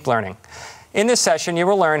 and deep learning. In this session, you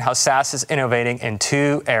will learn how SAS is innovating in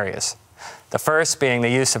 2 areas. The first being the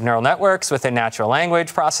use of neural networks within natural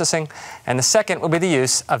language processing, and the second will be the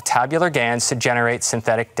use of tabular GANs to generate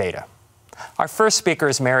synthetic data. Our first speaker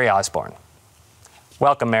is Mary Osborne.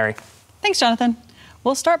 Welcome, Mary. Thanks, Jonathan.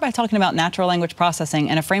 We'll start by talking about natural language processing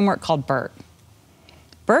and a framework called BERT.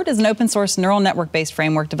 BERT is an open-source neural network-based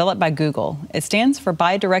framework developed by Google. It stands for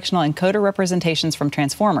Bidirectional Encoder Representations from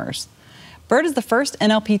Transformers. BERT is the first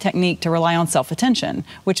NLP technique to rely on self-attention,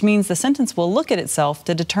 which means the sentence will look at itself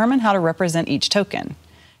to determine how to represent each token.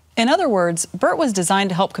 In other words, BERT was designed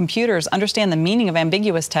to help computers understand the meaning of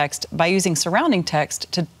ambiguous text by using surrounding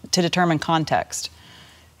text to determine context.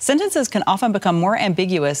 Sentences can often become more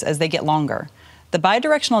ambiguous as they get longer. The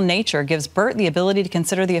bidirectional nature gives BERT the ability to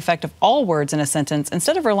consider the effect of all words in a sentence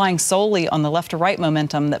instead of relying solely on the left to right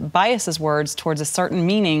momentum that biases words towards a certain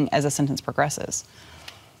meaning as a sentence progresses.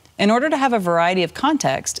 In order to have a variety of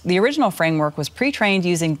context, the original framework was pre-trained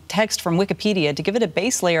using text from Wikipedia to give it a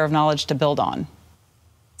base layer of knowledge to build on.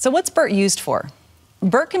 So what's BERT used for?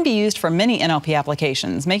 BERT can be used for many NLP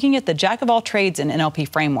applications, making it the jack of all trades in NLP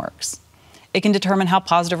frameworks. It can determine how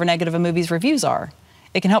positive or negative a movie's reviews are.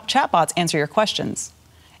 It can help chatbots answer your questions.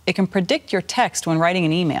 It can predict your text when writing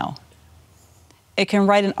an email. It can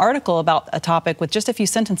write an article about a topic with just a few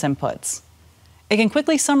sentence inputs. It can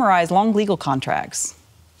quickly summarize long legal contracts.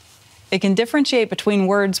 It can differentiate between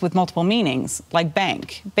words with multiple meanings, like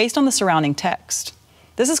bank, based on the surrounding text.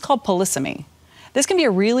 This is called polysemy. This can be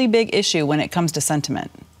a really big issue when it comes to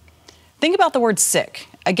sentiment. Think about the word sick.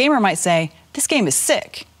 A gamer might say, "This game is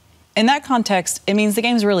sick." In that context, it means the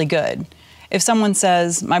game's really good. If someone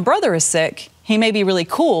says, "My brother is sick," he may be really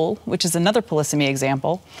cool, which is another polysemy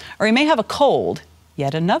example, or he may have a cold,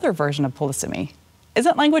 yet another version of polysemy.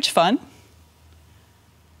 Isn't language fun?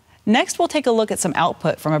 Next, we'll take a look at some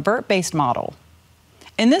output from a BERT-based model.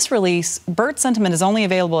 In this release, BERT sentiment is only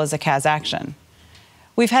available as a CAS action.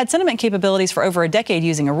 We've had sentiment capabilities for over a decade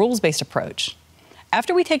using a rules-based approach.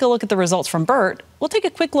 After we take a look at the results from BERT, we'll take a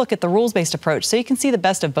quick look at the rules-based approach so you can see the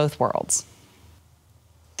best of both worlds.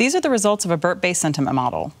 These are the results of a BERT-based sentiment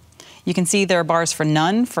model. You can see there are bars for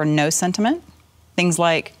none for no sentiment. Things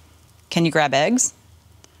like, "Can you grab eggs?"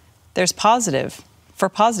 There's positive for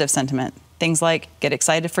positive sentiment. Things like, "Get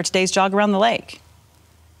excited for today's jog around the lake."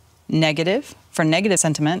 Negative for negative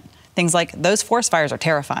sentiment. Things like, "Those forest fires are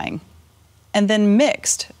terrifying." And then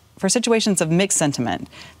mixed for situations of mixed sentiment.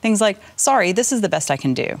 Things like, "Sorry, this is the best I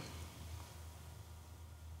can do."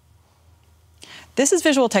 This is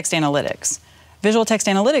visual text analytics. Visual text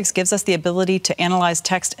analytics gives us the ability to analyze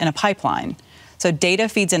text in a pipeline. So data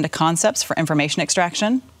feeds into concepts for information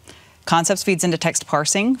extraction. Concepts feeds into text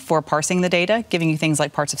parsing for parsing the data, giving you things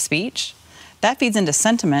like parts of speech. That feeds into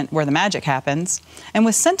sentiment, where the magic happens. And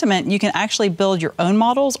with sentiment, you can actually build your own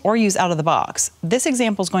models or use out of the box. This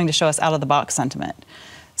example is going to show us out of the box sentiment.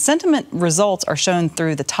 Sentiment results are shown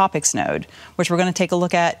through the topics node, which we're going to take a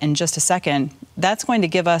look at in just a second. That's going to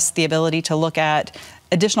give us the ability to look at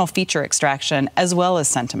additional feature extraction as well as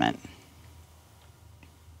sentiment.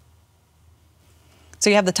 So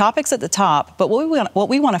you have the topics at the top, but what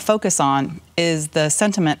we want to focus on is the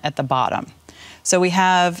sentiment at the bottom. So we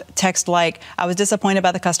have text like, I was disappointed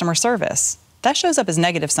by the customer service. That shows up as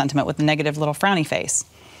negative sentiment with the negative little frowny face.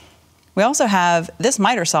 We also have, this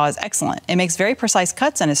miter saw is excellent. It makes very precise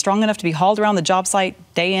cuts and is strong enough to be hauled around the job site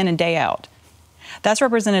day in and day out. That's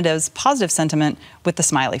represented as positive sentiment with the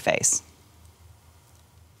smiley face.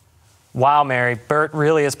 Wow, Mary, BERT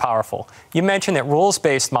really is powerful. You mentioned that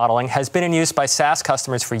rules-based modeling has been in use by SAS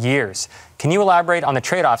customers for years. Can you elaborate on the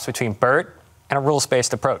trade-offs between BERT and a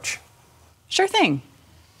rules-based approach? Sure thing.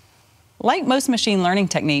 Like most machine learning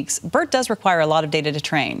techniques, BERT does require a lot of data to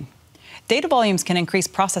train. Data volumes can increase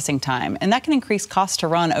processing time, and that can increase costs to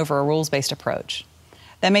run over a rules-based approach.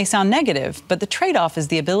 That may sound negative, but the trade-off is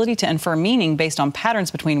the ability to infer meaning based on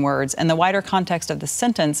patterns between words and the wider context of the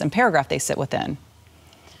sentence and paragraph they sit within.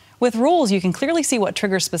 With rules, you can clearly see what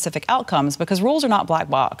triggers specific outcomes because rules are not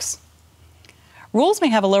black box. Rules may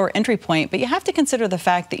have a lower entry point, but you have to consider the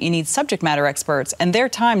fact that you need subject matter experts and their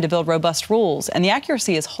time to build robust rules, and the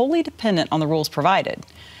accuracy is wholly dependent on the rules provided.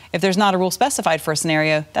 If there's not a rule specified for a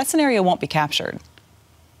scenario, that scenario won't be captured.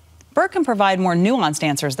 BERT can provide more nuanced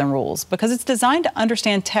answers than rules because it's designed to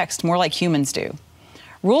understand text more like humans do.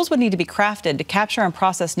 Rules would need to be crafted to capture and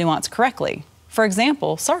process nuance correctly. For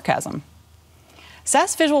example, sarcasm.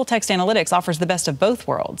 SAS Visual Text Analytics offers the best of both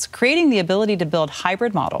worlds, creating the ability to build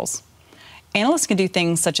hybrid models. Analysts can do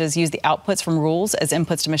things such as use the outputs from rules as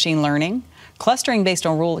inputs to machine learning, clustering based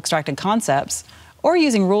on rule-extracted concepts, or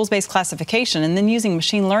using rules-based classification and then using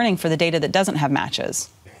machine learning for the data that doesn't have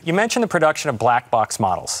matches. You mentioned the production of black box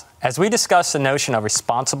models. As we discussed the notion of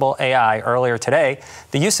responsible AI earlier today,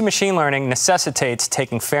 the use of machine learning necessitates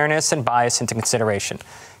taking fairness and bias into consideration.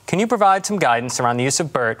 Can you provide some guidance around the use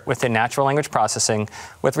of BERT within natural language processing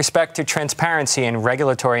with respect to transparency in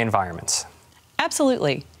regulatory environments?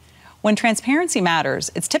 Absolutely. When transparency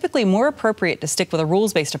matters, it's typically more appropriate to stick with a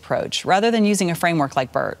rules-based approach rather than using a framework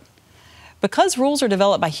like BERT. Because rules are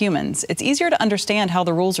developed by humans, it's easier to understand how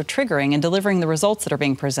the rules are triggering and delivering the results that are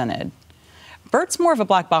being presented. BERT's more of a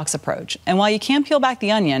black box approach, and while you can peel back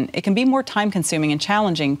the onion, it can be more time-consuming and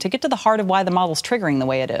challenging to get to the heart of why the model's triggering the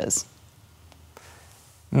way it is.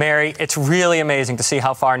 Mary, it's really amazing to see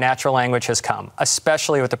how far natural language has come,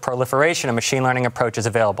 especially with the proliferation of machine learning approaches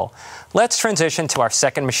available. Let's transition to our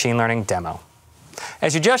second machine learning demo.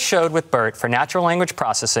 As you just showed with BERT for natural language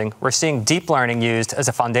processing, we're seeing deep learning used as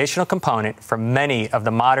a foundational component for many of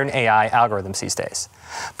the modern AI algorithms these days.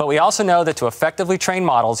 But we also know that to effectively train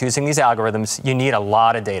models using these algorithms, you need a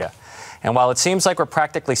lot of data. And while it seems like we're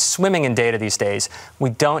practically swimming in data these days,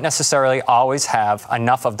 we don't necessarily always have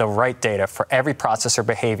enough of the right data for every processor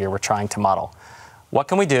behavior we're trying to model. What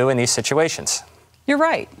can we do in these situations? You're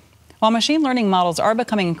right. While machine learning models are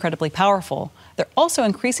becoming incredibly powerful, they're also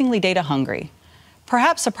increasingly data hungry.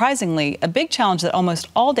 Perhaps surprisingly, a big challenge that almost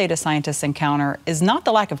all data scientists encounter is not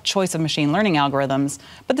the lack of choice of machine learning algorithms,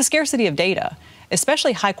 but the scarcity of data,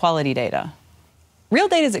 especially high-quality data. Real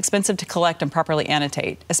data is expensive to collect and properly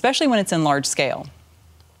annotate, especially when it's in large scale.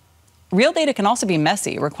 Real data can also be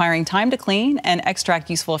messy, requiring time to clean and extract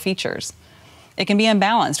useful features. It can be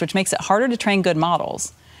imbalanced, which makes it harder to train good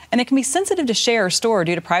models. And it can be sensitive to share or store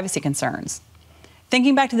due to privacy concerns.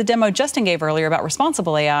 Thinking back to the demo Justin gave earlier about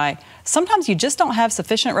responsible AI, sometimes you just don't have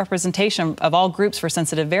sufficient representation of all groups for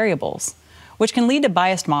sensitive variables, which can lead to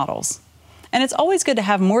biased models. And it's always good to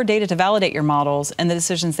have more data to validate your models and the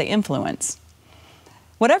decisions they influence.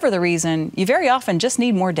 Whatever the reason, you very often just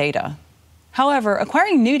need more data. However,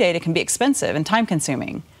 acquiring new data can be expensive and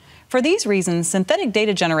time-consuming. For these reasons, synthetic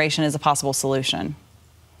data generation is a possible solution.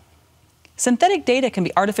 Synthetic data can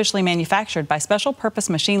be artificially manufactured by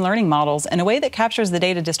special-purpose machine learning models in a way that captures the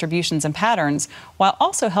data distributions and patterns while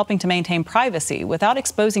also helping to maintain privacy without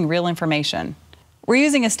exposing real information. We're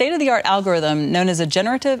using a state-of-the-art algorithm known as a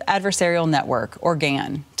generative adversarial network, or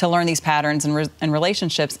GAN, to learn these patterns and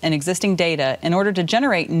relationships in existing data in order to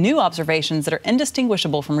generate new observations that are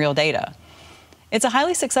indistinguishable from real data. It's a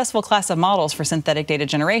highly successful class of models for synthetic data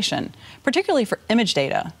generation, particularly for image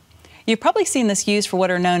data. You've probably seen this used for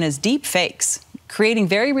what are known as deep fakes, creating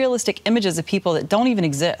very realistic images of people that don't even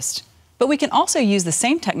exist. But we can also use the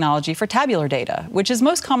same technology for tabular data, which is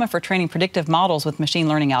most common for training predictive models with machine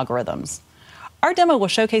learning algorithms. Our demo will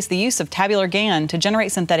showcase the use of tabular GAN to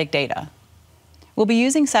generate synthetic data. We'll be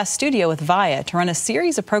using SAS Studio with Viya to run a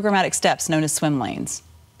series of programmatic steps known as swim lanes.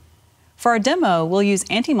 For our demo, we'll use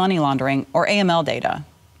anti-money laundering, or AML data.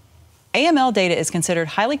 AML data is considered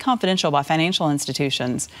highly confidential by financial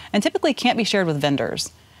institutions and typically can't be shared with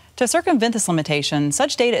vendors. To circumvent this limitation,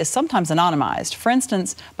 such data is sometimes anonymized, for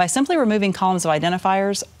instance, by simply removing columns of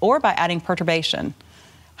identifiers or by adding perturbation.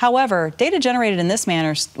 However, data generated in this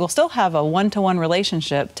manner will still have a one-to-one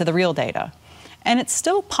relationship to the real data. And it's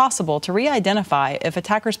still possible to re-identify if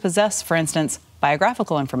attackers possess, for instance,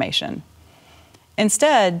 biographical information.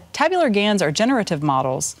 Instead, tabular GANs are generative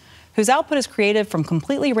models whose output is created from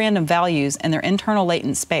completely random values in their internal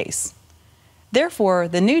latent space. Therefore,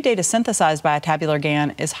 the new data synthesized by a tabular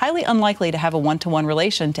GAN is highly unlikely to have a one-to-one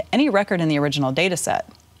relation to any record in the original dataset.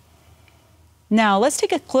 Now, let's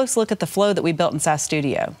take a close look at the flow that we built in SAS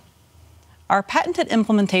Studio. Our patented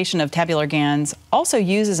implementation of tabular GANs also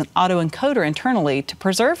uses an autoencoder internally to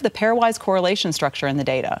preserve the pairwise correlation structure in the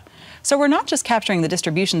data. So we're not just capturing the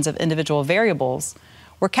distributions of individual variables,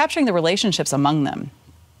 we're capturing the relationships among them.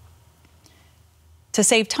 To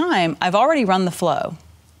save time, I've already run the flow.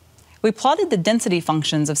 We plotted the density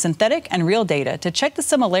functions of synthetic and real data to check the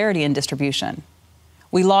similarity in distribution.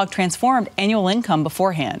 We logged transformed annual income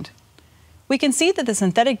beforehand. We can see that the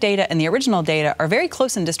synthetic data and the original data are very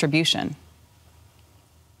close in distribution.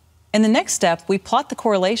 In the next step, we plot the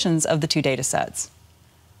correlations of the two data sets.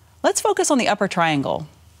 Let's focus on the upper triangle.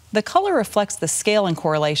 The color reflects the scale in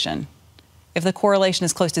correlation. If the correlation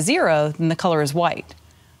is close to 0, then the color is white.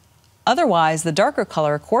 Otherwise, the darker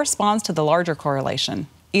color corresponds to the larger correlation,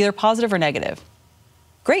 either positive or negative.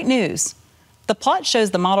 Great news! The plot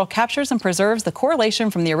shows the model captures and preserves the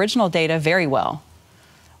correlation from the original data very well.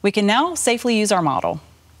 We can now safely use our model.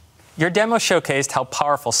 Your demo showcased how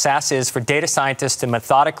powerful SAS is for data scientists to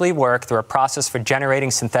methodically work through a process for generating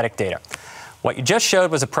synthetic data. What you just showed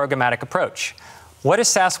was a programmatic approach. What is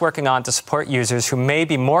SAS working on to support users who may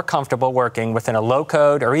be more comfortable working within a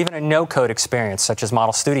low-code or even a no-code experience, such as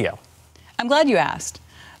Model Studio? I'm glad you asked.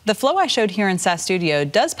 The flow I showed here in SAS Studio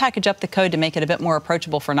does package up the code to make it a bit more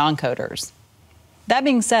approachable for non-coders. That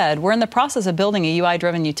being said, we're in the process of building a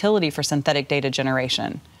UI-driven utility for synthetic data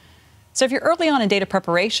generation. So if you're early on in data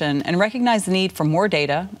preparation and recognize the need for more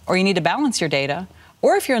data, or you need to balance your data,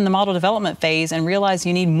 or if you're in the model development phase and realize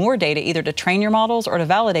you need more data either to train your models or to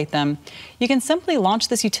validate them, you can simply launch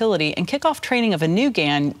this utility and kick off training of a new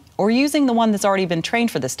GAN or using the one that's already been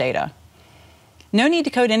trained for this data. No need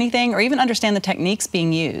to code anything or even understand the techniques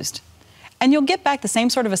being used. And you'll get back the same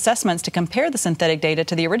sort of assessments to compare the synthetic data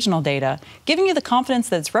to the original data, giving you the confidence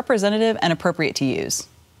that it's representative and appropriate to use.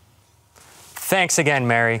 Thanks again,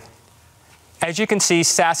 Mary. As you can see,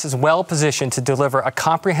 SAS is well positioned to deliver a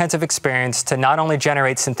comprehensive experience to not only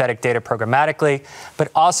generate synthetic data programmatically,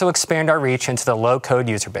 but also expand our reach into the low-code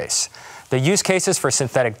user base. The use cases for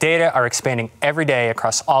synthetic data are expanding every day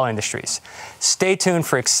across all industries. Stay tuned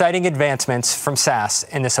for exciting advancements from SAS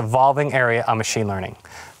in this evolving area of machine learning.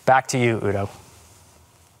 Back to you, Udo.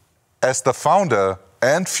 As the founder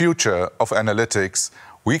and future of analytics,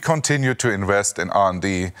 we continue to invest in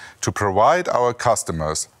R&D to provide our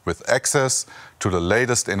customers with access to the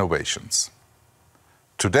latest innovations.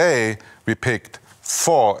 Today, we picked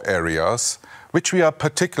 4 areas which we are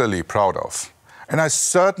particularly proud of, and I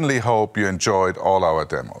certainly hope you enjoyed all our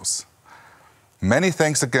demos. Many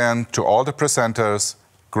thanks again to all the presenters.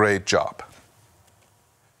 Great job.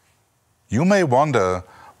 You may wonder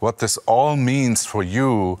what this all means for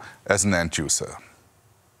you as an end user.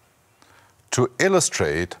 To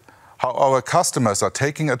illustrate how our customers are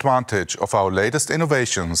taking advantage of our latest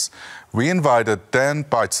innovations, we invited Dan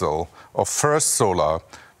Beitzel of First Solar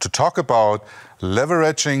to talk about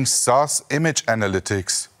leveraging SAS image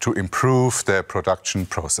analytics to improve their production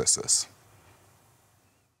processes.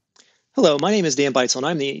 Hello, my name is Dan Beitzel, and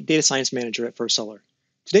I'm the Data Science Manager at First Solar.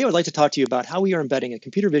 Today, I would like to talk to you about how we are embedding a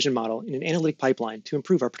computer vision model in an analytic pipeline to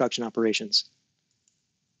improve our production operations.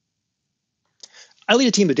 I lead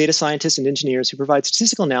a team of data scientists and engineers who provide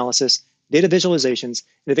statistical analysis, data visualizations,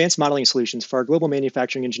 and advanced modeling solutions for our global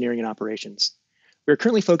manufacturing, engineering, and operations. We are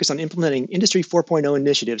currently focused on implementing Industry 4.0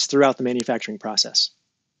 initiatives throughout the manufacturing process.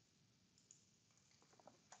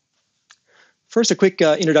 First, a quick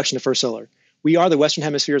introduction to First Solar. We are the Western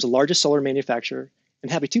Hemisphere's largest solar manufacturer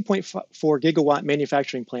and have a 2.4 gigawatt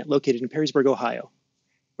manufacturing plant located in Perrysburg, Ohio,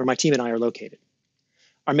 where my team and I are located.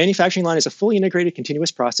 Our manufacturing line is a fully integrated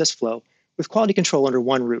continuous process flow with quality control under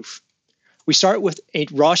one roof. We start with a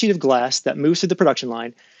raw sheet of glass that moves through the production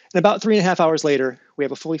line, and about 3.5 hours later, we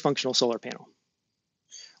have a fully functional solar panel.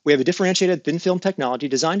 We have a differentiated thin film technology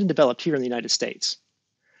designed and developed here in the United States.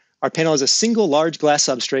 Our panel is a single large glass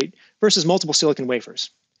substrate versus multiple silicon wafers.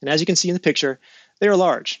 And as you can see in the picture, they are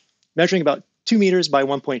large, measuring about 2 meters by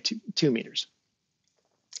 1.2 meters.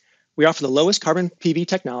 We offer the lowest carbon PV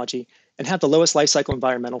technology and have the lowest life cycle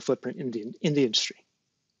environmental footprint in the industry.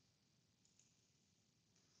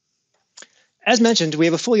 As mentioned, we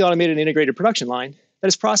have a fully automated and integrated production line that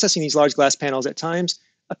is processing these large glass panels. At times,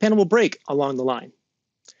 a panel will break along the line.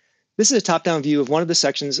 This is a top-down view of one of the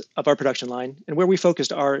sections of our production line and where we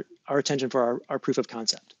focused our attention for our proof of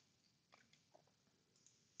concept.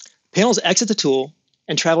 Panels exit the tool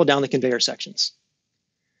and travel down the conveyor sections.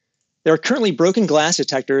 There are currently broken glass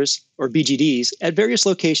detectors, or BGDs, at various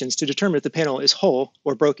locations to determine if the panel is whole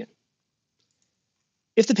or broken.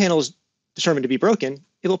 If the panel is determined to be broken,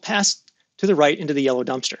 it will pass to the right into the yellow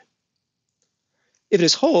dumpster. If it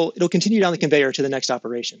is whole, it will continue down the conveyor to the next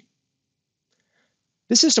operation.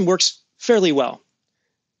 This system works fairly well,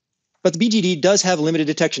 but the BGD does have a limited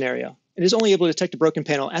detection area and is only able to detect a broken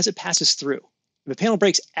panel as it passes through. If a panel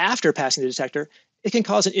breaks after passing the detector, it can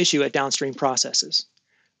cause an issue at downstream processes.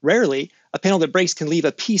 Rarely, a panel that breaks can leave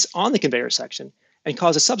a piece on the conveyor section and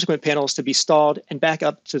cause the subsequent panels to be stalled and back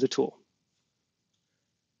up to the tool.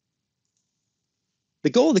 The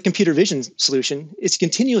goal of the computer vision solution is to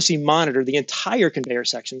continuously monitor the entire conveyor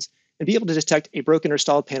sections and be able to detect a broken or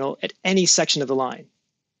stalled panel at any section of the line,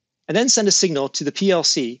 and then send a signal to the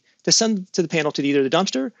PLC to send to the panel to either the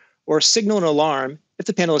dumpster or signal an alarm if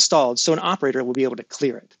the panel is stalled, so an operator will be able to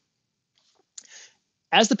clear it.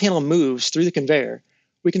 As the panel moves through the conveyor,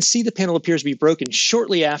 we can see the panel appears to be broken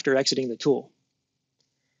shortly after exiting the tool.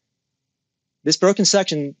 This broken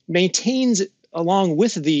section maintains along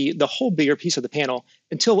with the whole bigger piece of the panel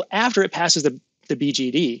until after it passes the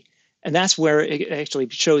BGD, and that's where it actually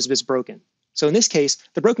shows if it's broken. So in this case,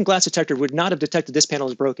 the broken glass detector would not have detected this panel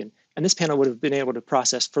as broken, and this panel would have been able to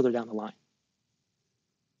process further down the line.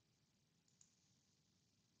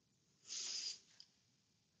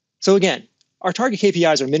 So again, our target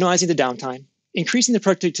KPIs are minimizing the downtime, increasing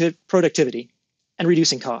the productivity, and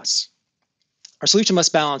reducing costs. Our solution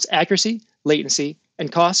must balance accuracy, latency,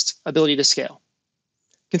 and cost ability to scale.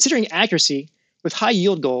 Considering accuracy, with high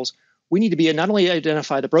yield goals, we need to be not only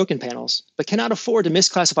identify the broken panels, but cannot afford to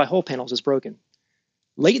misclassify whole panels as broken.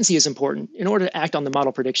 Latency is important in order to act on the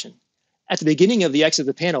model prediction. At the beginning of the exit of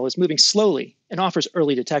the panel is moving slowly and offers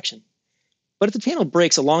early detection. But if the panel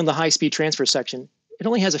breaks along the high-speed transfer section, it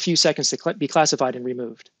only has a few seconds to be classified and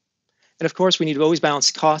removed. And of course, we need to always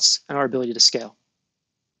balance costs and our ability to scale.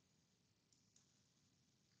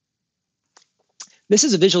 This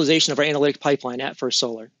is a visualization of our analytic pipeline at First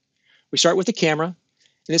Solar. We start with the camera,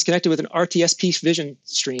 and it's connected with an RTSP vision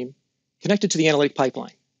stream connected to the analytic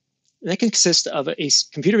pipeline. And that consists of a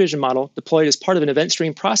computer vision model deployed as part of an event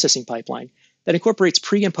stream processing pipeline that incorporates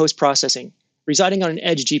pre- and post-processing, residing on an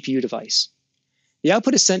edge GPU device. The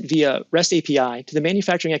output is sent via REST API to the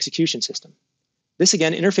manufacturing execution system. This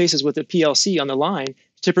again interfaces with the PLC on the line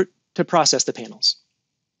to process the panels.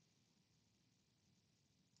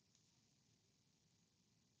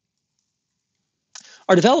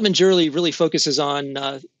 Our development journey really focuses on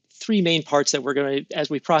three main parts that we're going to, as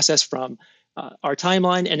we process from our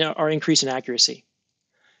timeline and our increase in accuracy.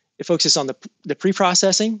 It focuses on the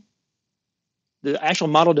pre-processing, the actual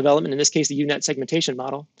model development, in this case, the UNet segmentation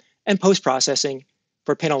model, and post-processing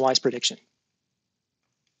for panel-wise prediction.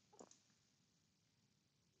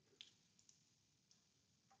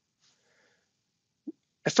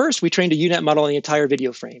 At first, we trained a UNet model on the entire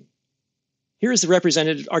video frame. Here is the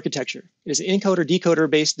represented architecture. It is an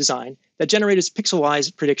encoder-decoder-based design that generated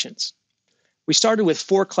pixel-wise predictions. We started with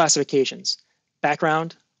 4 classifications: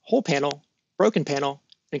 background, whole panel, broken panel,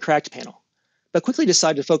 and cracked panel, but quickly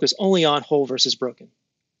decided to focus only on whole versus broken.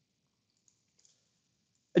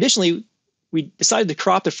 Additionally, we decided to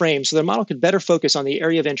crop the frame so the model could better focus on the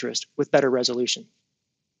area of interest with better resolution.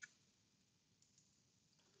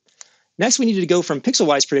 Next, we needed to go from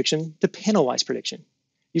pixel-wise prediction to panel-wise prediction,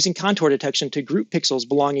 using contour detection to group pixels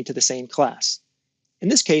belonging to the same class. In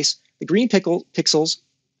this case, the green pixels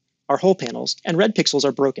are whole panels, and red pixels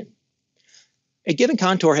are broken. A given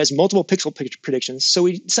contour has multiple pixel predictions, so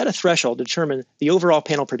we set a threshold to determine the overall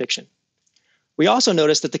panel prediction. We also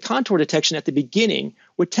noticed that the contour detection at the beginning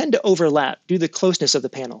would tend to overlap due to the closeness of the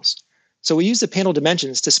panels. So we used the panel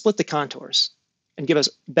dimensions to split the contours and give us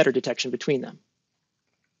better detection between them.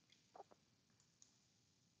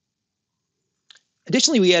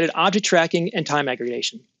 Additionally, we added object tracking and time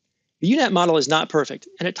aggregation. The UNet model is not perfect,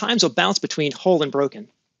 and at times will bounce between whole and broken.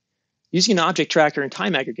 Using an object tracker and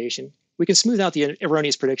time aggregation, we can smooth out the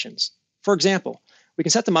erroneous predictions. For example, we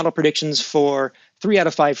can set the model predictions for 3 out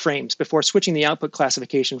of 5 frames before switching the output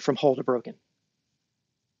classification from whole to broken.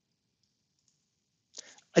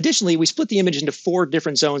 Additionally, we split the image into 4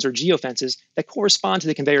 different zones or geofences that correspond to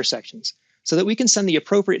the conveyor sections, so that we can send the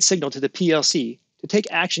appropriate signal to the PLC to take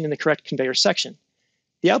action in the correct conveyor section.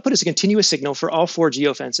 The output is a continuous signal for all 4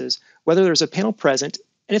 geofences, whether there's a panel present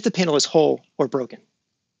and if the panel is whole or broken.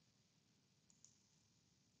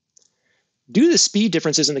 Due to the speed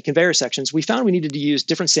differences in the conveyor sections, we found we needed to use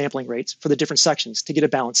different sampling rates for the different sections to get a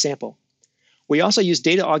balanced sample. We also used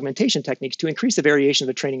data augmentation techniques to increase the variation of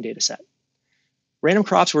the training data set. Random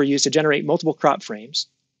crops were used to generate multiple crop frames.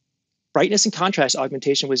 Brightness and contrast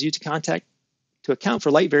augmentation was used to account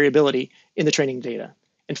for light variability in the training data.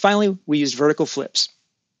 And finally, we used vertical flips.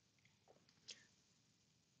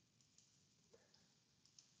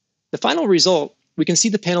 The final result, we can see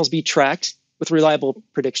the panels be tracked with reliable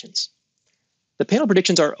predictions. The panel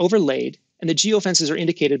predictions are overlaid, and the geofences are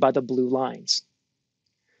indicated by the blue lines.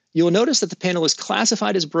 You will notice that the panel is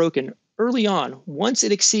classified as broken early on once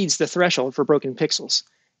it exceeds the threshold for broken pixels,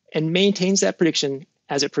 and maintains that prediction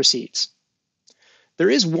as it proceeds. There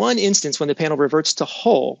is one instance when the panel reverts to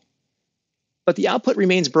whole, but the output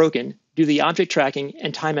remains broken due to the object tracking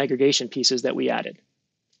and time aggregation pieces that we added.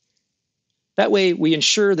 That way, we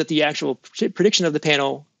ensure that the actual prediction of the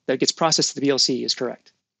panel that gets processed to the PLC is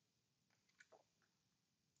correct.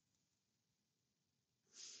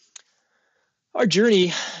 Our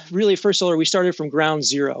journey, really, First Solar, we started from ground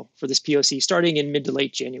zero for this POC, starting in mid to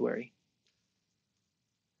late January.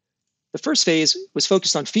 The first phase was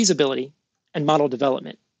focused on feasibility and model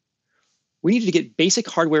development. We needed to get basic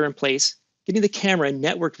hardware in place, getting the camera and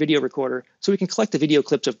network video recorder so we can collect the video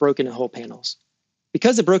clips of broken and whole panels.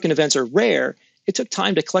 Because the broken events are rare, it took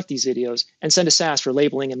time to collect these videos and send to SAS for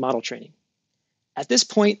labeling and model training. At this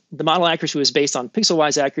point, the model accuracy was based on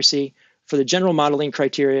pixel-wise accuracy for the general modeling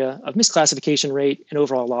criteria of misclassification rate and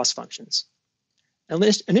overall loss functions. And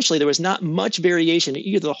initially, there was not much variation in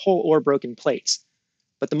either the whole or broken plates,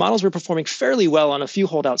 but the models were performing fairly well on a few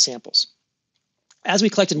holdout samples. As we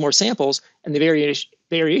collected more samples and the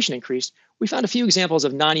variation increased, we found a few examples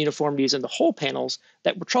of non-uniformities in the whole panels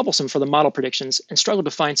that were troublesome for the model predictions and struggled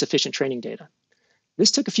to find sufficient training data.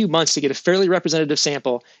 This took a few months to get a fairly representative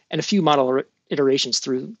sample and a few model iterations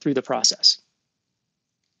through the process.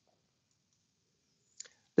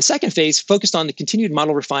 The second phase focused on the continued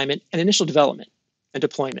model refinement and initial development and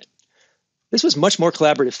deployment. This was a much more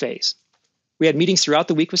collaborative phase. We had meetings throughout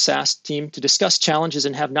the week with SAS team to discuss challenges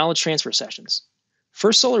and have knowledge transfer sessions.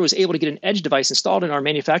 First Solar was able to get an edge device installed in our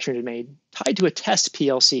manufacturing domain tied to a test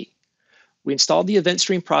PLC. We installed the event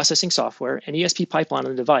stream processing software and ESP pipeline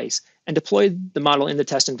on the device and deployed the model in the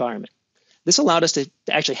test environment. This allowed us to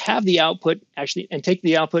actually have the output and take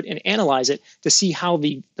the output and analyze it to see how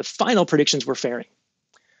the final predictions were faring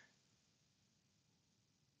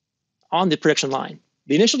on the production line.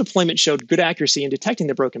 The initial deployment showed good accuracy in detecting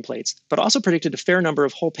the broken plates, but also predicted a fair number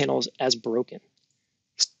of whole panels as broken.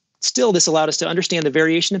 Still, this allowed us to understand the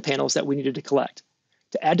variation in panels that we needed to collect,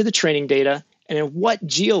 to add to the training data, and in what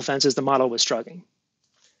geofences the model was struggling.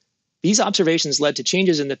 These observations led to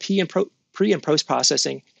changes in the pre and post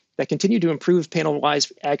processing that continued to improve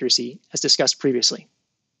panel-wise accuracy, as discussed previously.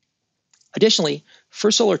 Additionally,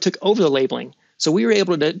 First Solar took over the labeling, so we were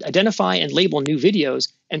able to identify and label new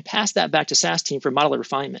videos and pass that back to SAS team for model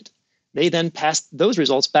refinement. They then passed those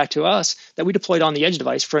results back to us that we deployed on the edge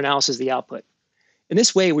device for analysis of the output. In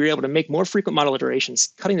this way, we were able to make more frequent model iterations,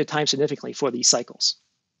 cutting the time significantly for these cycles.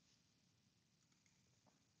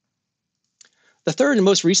 The third and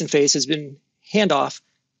most recent phase has been handoff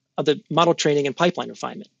of the model training and pipeline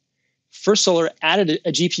refinement. First Solar added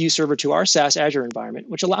a GPU server to our SAS Azure environment,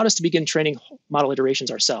 which allowed us to begin training model iterations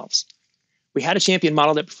ourselves. We had a champion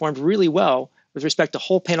model that performed really well with respect to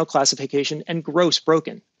whole panel classification and gross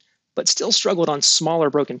broken, but still struggled on smaller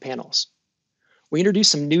broken panels. We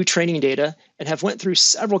introduced some new training data and have went through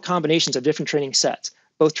several combinations of different training sets,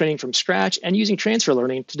 both training from scratch and using transfer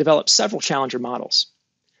learning to develop several challenger models.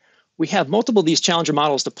 We have multiple of these challenger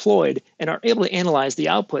models deployed and are able to analyze the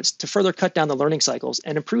outputs to further cut down the learning cycles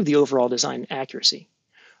and improve the overall design accuracy.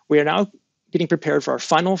 We are now getting prepared for our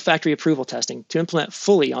final factory approval testing to implement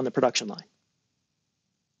fully on the production line.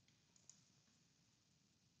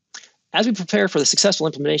 As we prepare for the successful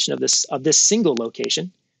implementation of this single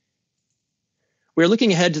location, we are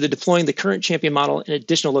looking ahead to deploying the current champion model in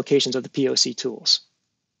additional locations of the POC tools.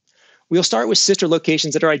 We'll start with sister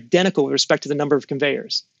locations that are identical with respect to the number of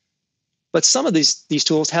conveyors. But some of these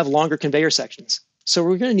tools have longer conveyor sections, so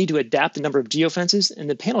we're going to need to adapt the number of geofences and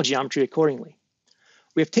the panel geometry accordingly.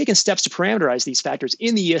 We have taken steps to parameterize these factors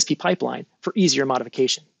in the ESP pipeline for easier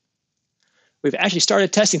modification. We've actually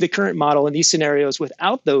started testing the current model in these scenarios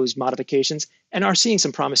without those modifications and are seeing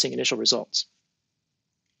some promising initial results.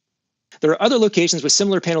 There are other locations with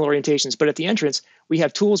similar panel orientations, but at the entrance, we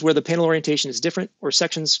have tools where the panel orientation is different or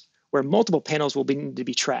sections where multiple panels will need to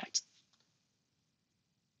be tracked.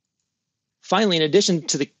 Finally, in addition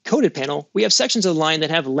to the coded panel, we have sections of the line that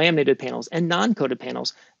have laminated panels and non-coded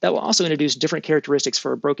panels that will also introduce different characteristics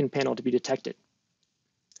for a broken panel to be detected.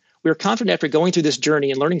 We are confident after going through this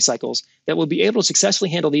journey and learning cycles that we'll be able to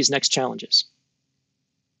successfully handle these next challenges.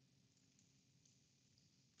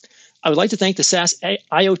 I would like to thank the SAS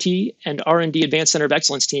IoT and R&D Advanced Center of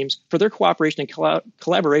Excellence teams for their cooperation and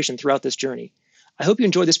collaboration throughout this journey. I hope you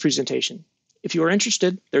enjoyed this presentation. If you are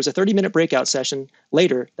interested, there's a 30-minute breakout session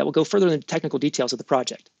later that will go further into the technical details of the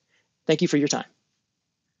project. Thank you for your time.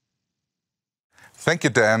 Thank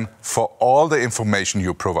you, Dan, for all the information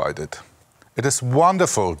you provided. It is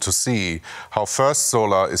wonderful to see how First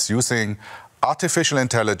Solar is using artificial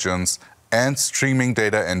intelligence and streaming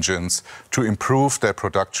data engines to improve their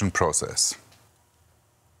production process.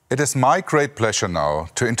 It is my great pleasure now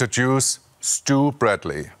to introduce Stu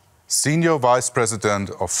Bradley, Senior Vice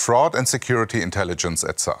President of Fraud and Security Intelligence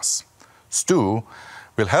at SAS. Stu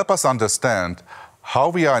will help us understand how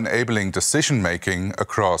we are enabling decision-making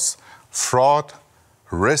across fraud,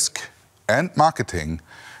 risk, and marketing,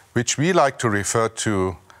 which we like to refer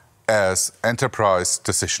to as enterprise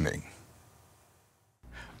decisioning.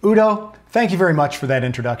 Udo, thank you very much for that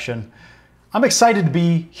introduction. I'm excited to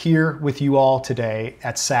be here with you all today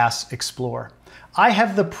at SAS Explore. I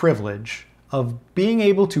have the privilege of being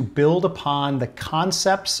able to build upon the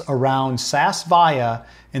concepts around SAS Viya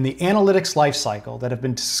and the analytics lifecycle that have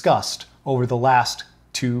been discussed over the last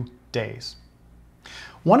 2 days.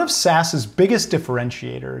 One of SAS's biggest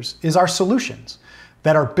differentiators is our solutions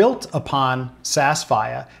that are built upon SAS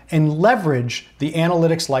Viya and leverage the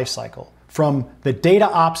analytics lifecycle, from the data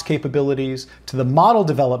ops capabilities to the model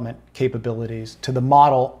development capabilities to the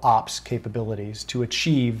model ops capabilities to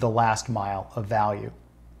achieve the last mile of value.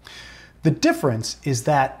 The difference is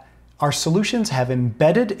that our solutions have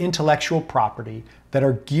embedded intellectual property that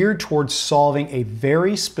are geared towards solving a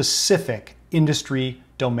very specific industry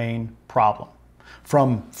domain problem.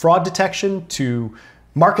 From fraud detection to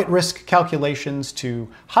market risk calculations to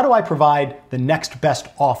how do I provide the next best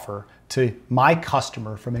offer to my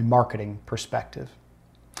customer from a marketing perspective.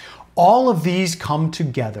 All of these come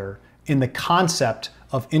together in the concept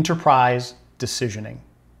of enterprise decisioning.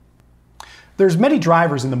 There's many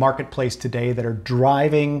drivers in the marketplace today that are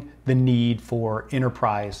driving the need for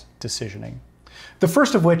enterprise decisioning. The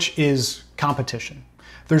first of which is competition.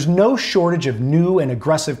 There's no shortage of new and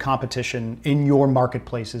aggressive competition in your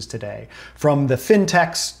marketplaces today, from the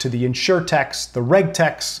fintechs to the insurtechs, the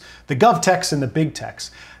regtechs, the govtechs, and the big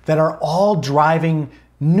techs, that are all driving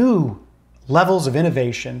new levels of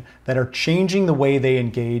innovation that are changing the way they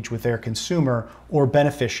engage with their consumer or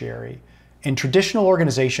beneficiary. And traditional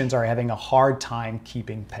organizations are having a hard time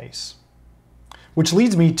keeping pace. Which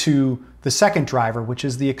leads me to the second driver, which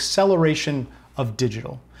is the acceleration of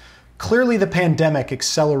digital. Clearly, the pandemic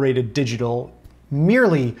accelerated digital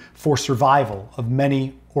merely for survival of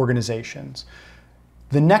many organizations.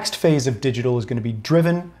 The next phase of digital is going to be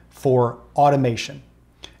driven for automation.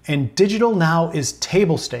 And digital now is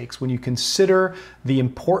table stakes when you consider the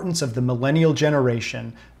importance of the millennial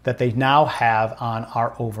generation that they now have on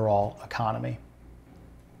our overall economy.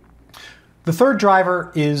 The third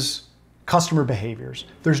driver is customer behaviors.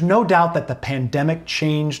 There's no doubt that the pandemic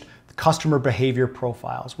changed customer behavior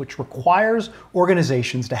profiles, which requires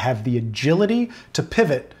organizations to have the agility to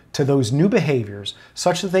pivot to those new behaviors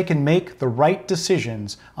such that they can make the right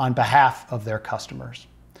decisions on behalf of their customers.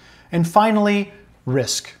 And finally,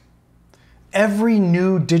 risk. Every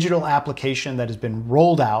new digital application that has been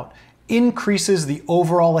rolled out increases the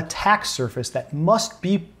overall attack surface that must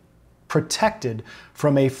be protected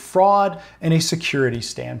from a fraud and a security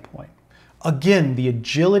standpoint. Again, the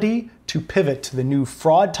agility to pivot to the new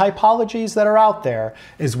fraud typologies that are out there,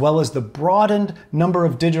 as well as the broadened number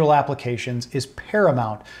of digital applications, is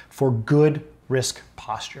paramount for good risk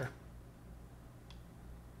posture.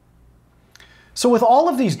 So with all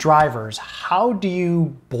of these drivers, how do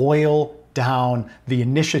you boil down the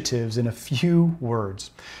initiatives in a few words?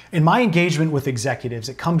 In my engagement with executives,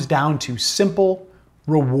 it comes down to simple,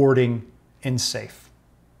 rewarding, and safe.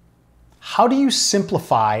 How do you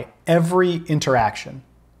simplify every interaction?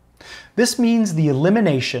 This means the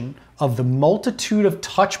elimination of the multitude of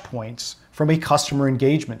touch points from a customer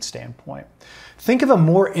engagement standpoint. Think of a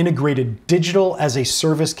more integrated digital as a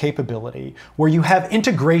service capability where you have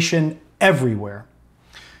integration everywhere.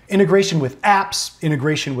 Integration with apps,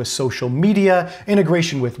 integration with social media,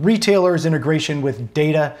 integration with retailers, integration with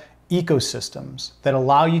data ecosystems that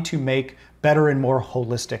allow you to make better and more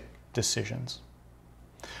holistic decisions.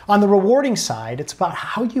 On the rewarding side, it's about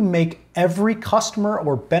how you make every customer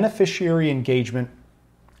or beneficiary engagement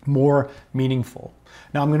more meaningful.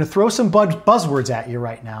 Now, I'm going to throw some buzzwords at you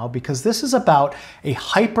right now because this is about a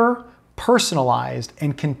hyper personalized,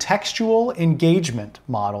 and contextual engagement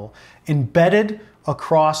model embedded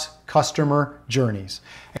across customer journeys.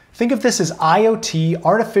 Think of this as IoT,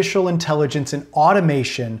 artificial intelligence, and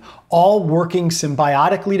automation all working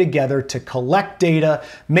symbiotically together to collect data,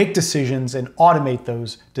 make decisions, and automate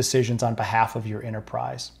those decisions on behalf of your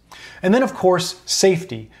enterprise. And then, of course,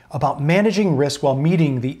 safety, about managing risk while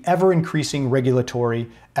meeting the ever-increasing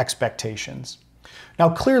regulatory expectations. Now,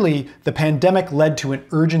 clearly, the pandemic led to an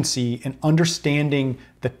urgency in understanding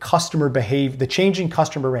the changing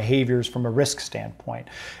customer behaviors from a risk standpoint.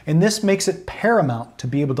 And this makes it paramount to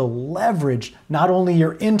be able to leverage not only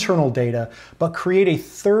your internal data, but create a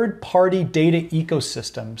third-party data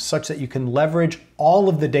ecosystem such that you can leverage all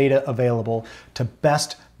of the data available to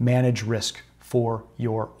best manage risk for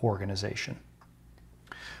your organization.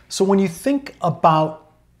 So when you think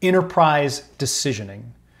about enterprise decisioning,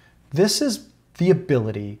 this is the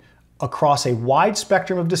ability across a wide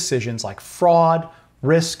spectrum of decisions like fraud,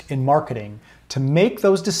 risk, and marketing to make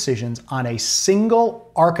those decisions on a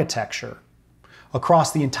single architecture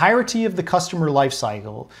across the entirety of the customer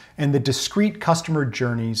lifecycle and the discrete customer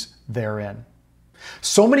journeys therein.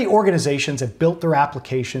 So many organizations have built their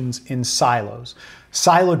applications in silos,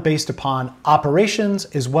 siloed based upon operations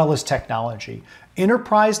as well as technology.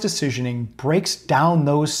 Enterprise decisioning breaks down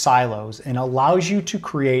those silos and allows you to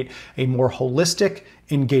create a more holistic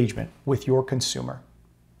engagement with your consumer.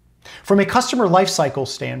 From a customer lifecycle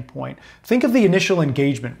standpoint, think of the initial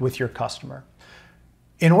engagement with your customer.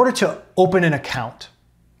 In order to open an account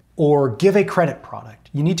or give a credit product,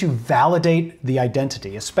 you need to validate the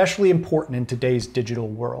identity, especially important in today's digital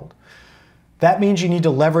world. That means you need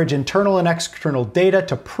to leverage internal and external data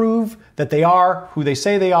to prove that they are who they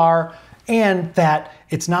say they are, and that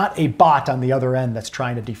it's not a bot on the other end that's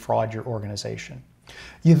trying to defraud your organization.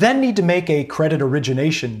 You then need to make a credit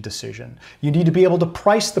origination decision. You need to be able to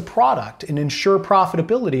price the product and ensure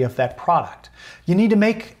profitability of that product. You need to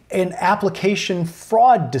make an application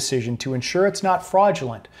fraud decision to ensure it's not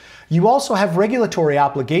fraudulent. You also have regulatory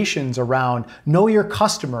obligations around know your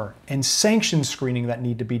customer and sanction screening that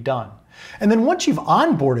need to be done. And then once you've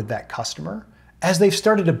onboarded that customer, as they've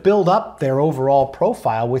started to build up their overall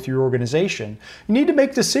profile with your organization, you need to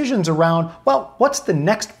make decisions around, well, what's the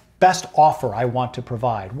next best offer I want to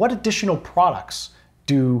provide? What additional products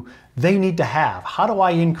do they need to have? How do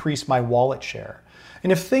I increase my wallet share?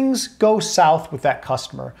 And if things go south with that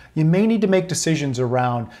customer, you may need to make decisions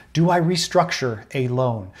around, do I restructure a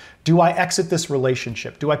loan? Do I exit this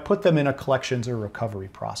relationship? Do I put them in a collections or recovery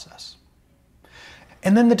process?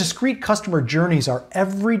 And then the discrete customer journeys are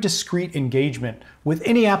every discrete engagement with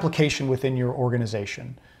any application within your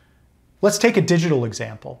organization. Let's take a digital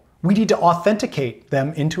example. We need to authenticate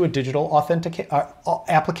them into a digital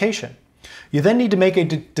application. You then need to make a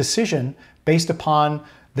decision based upon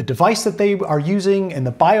the device that they are using and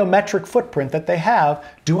the biometric footprint that they have.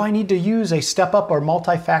 Do I need to use a step-up or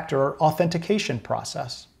multi-factor authentication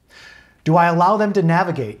process? Do I allow them to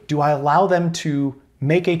navigate? Do I allow them to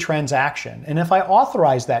make a transaction? And if I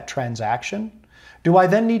authorize that transaction, do I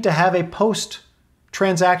then need to have a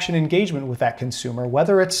post-transaction engagement with that consumer,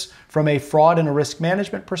 whether it's from a fraud and a risk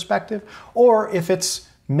management perspective, or if it's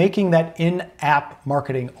making that in-app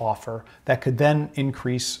marketing offer that could then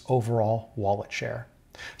increase overall wallet share?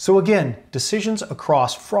 So again, decisions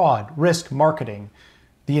across fraud, risk, marketing,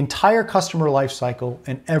 the entire customer lifecycle,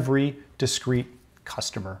 and every discrete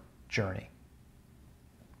customer journey.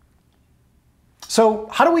 So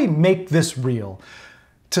how do we make this real?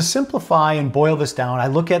 To simplify and boil this down, I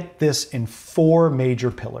look at this in 4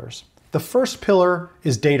 major pillars. The first pillar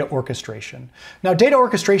is data orchestration. Now, data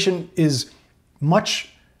orchestration is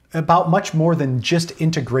much more than just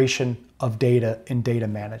integration of data in data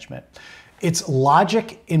management. It's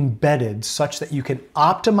logic embedded such that you can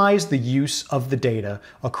optimize the use of the data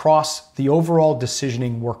across the overall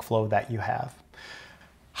decisioning workflow that you have.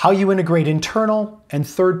 How you integrate internal and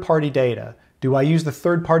third-party data. Do I use the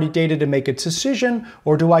third-party data to make a decision,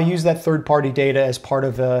 or do I use that third-party data as part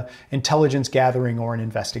of an intelligence gathering or an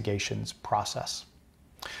investigations process?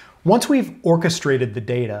 Once we've orchestrated the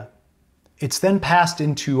data, it's then passed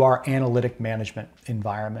into our analytic management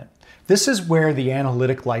environment. This is where the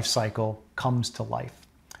analytic lifecycle comes to life.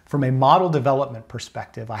 From a model development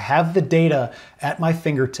perspective, I have the data at my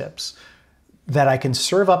fingertips that I can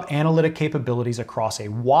serve up analytic capabilities across a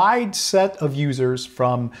wide set of users,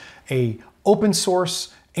 from a open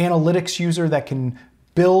source analytics user that can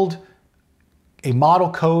build a model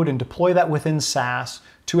code and deploy that within SAS,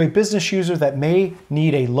 to a business user that may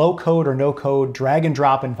need a low code or no code drag and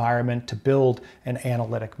drop environment to build an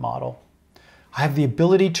analytic model. I have the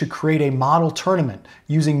ability to create a model tournament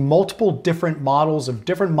using multiple different models of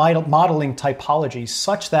different modeling typologies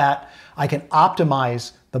such that I can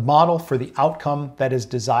optimize the model for the outcome that is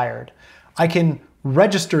desired. I can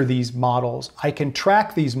register these models, I can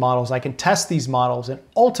track these models, I can test these models, and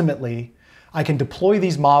ultimately I can deploy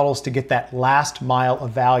these models to get that last mile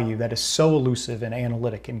of value that is so elusive in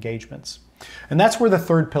analytic engagements. And that's where the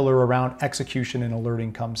third pillar around execution and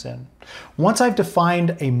alerting comes in. Once I've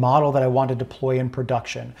defined a model that I want to deploy in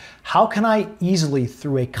production, how can I easily,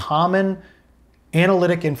 through a common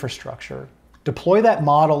analytic infrastructure, deploy that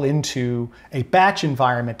model into a batch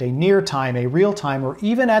environment, a near time, a real time, or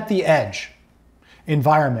even at the edge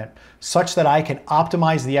environment, such that I can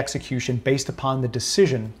optimize the execution based upon the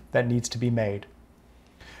decision that needs to be made.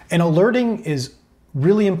 And alerting is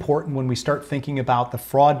really important when we start thinking about the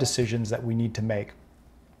fraud decisions that we need to make.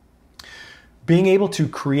 Being able to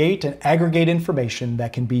create and aggregate information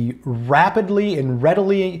that can be rapidly and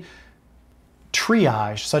readily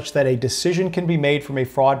triaged such that a decision can be made from a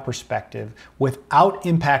fraud perspective without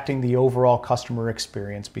impacting the overall customer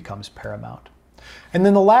experience becomes paramount. And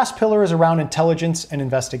then the last pillar is around intelligence and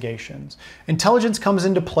investigations. Intelligence comes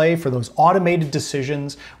into play for those automated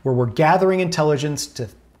decisions where we're gathering intelligence to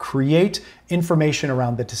create information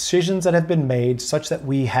around the decisions that have been made such that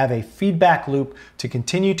we have a feedback loop to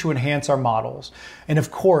continue to enhance our models. And of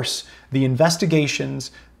course, the investigations,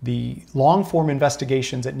 the long-form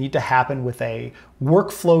investigations that need to happen with a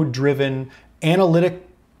workflow-driven, analytic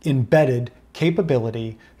embedded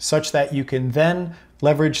capability such that you can then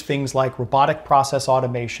leverage things like robotic process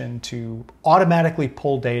automation to automatically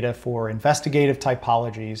pull data for investigative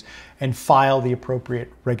typologies and file the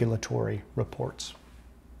appropriate regulatory reports.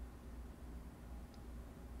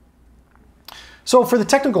 So for the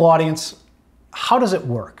technical audience, how does it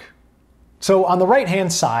work? So on the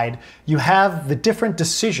right-hand side, you have the different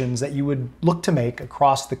decisions that you would look to make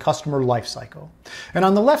across the customer lifecycle. And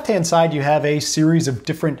on the left-hand side, you have a series of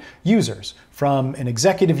different users, from an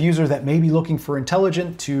executive user that may be looking for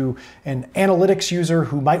intelligence to an analytics user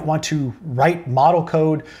who might want to write model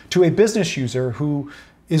code to a business user who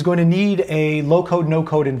is going to need a low-code,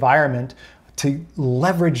 no-code environment to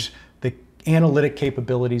leverage the analytic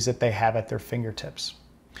capabilities that they have at their fingertips.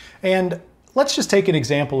 And let's just take an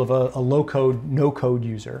example of a low-code, no-code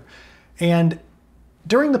user. And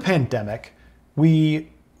during the pandemic, we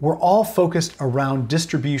were all focused around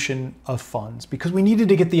distribution of funds because we needed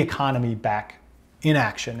to get the economy back in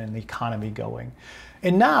action and the economy going.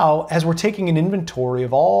 And now, as we're taking an inventory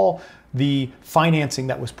of all the financing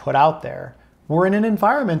that was put out there, we're in an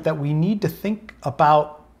environment that we need to think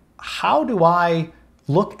about, how do I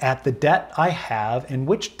look at the debt I have and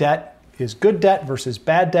which debt is good debt versus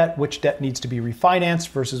bad debt, which debt needs to be refinanced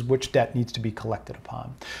versus which debt needs to be collected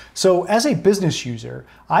upon. So as a business user,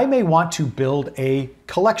 I may want to build a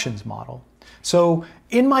collections model. So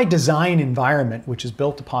in my design environment, which is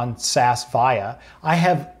built upon SAS Viya, I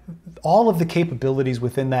have all of the capabilities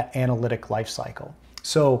within that analytic lifecycle.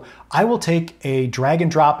 So I will take a drag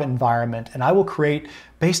and drop environment and I will create,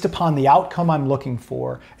 based upon the outcome I'm looking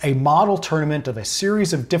for, a model tournament of a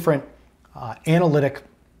series of different analytic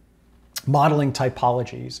modeling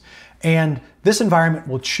typologies. And this environment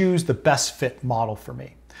will choose the best fit model for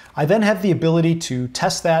me. I then have the ability to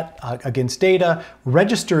test that against data,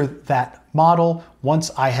 register that model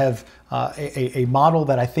once I have a model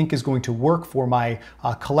that I think is going to work for my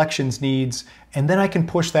collections needs, and then I can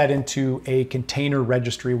push that into a container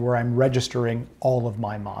registry where I'm registering all of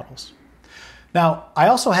my models. Now, I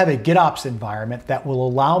also have a GitOps environment that will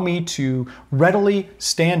allow me to readily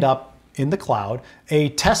stand up in the cloud a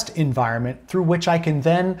test environment through which I can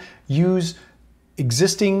then use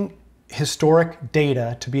existing historic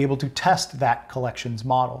data to be able to test that collections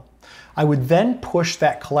model. I would then push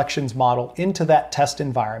that collections model into that test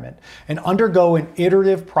environment and undergo an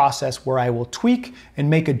iterative process where I will tweak and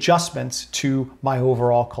make adjustments to my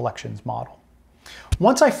overall collections model.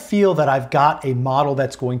 Once I feel that I've got a model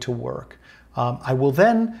that's going to work, I will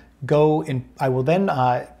then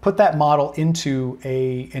put that model into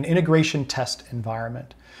an integration test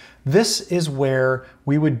environment. This is where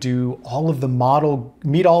we would do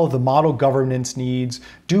meet all of the model governance needs,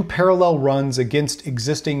 do parallel runs against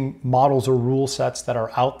existing models or rule sets that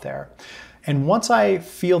are out there. And once I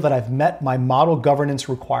feel that I've met my model governance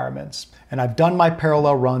requirements and I've done my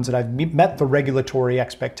parallel runs and I've met the regulatory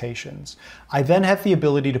expectations, I then have the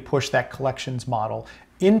ability to push that collections model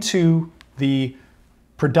into the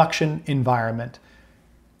production environment.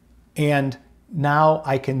 And now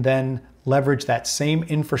I can then leverage that same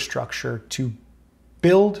infrastructure to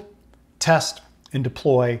build, test, and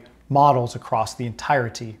deploy models across the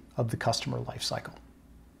entirety of the customer lifecycle.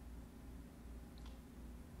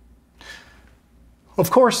 Of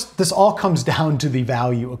course, this all comes down to the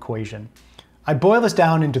value equation. I boil this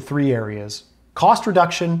down into 3 areas: cost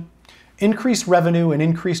reduction, increased revenue and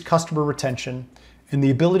increased customer retention, and the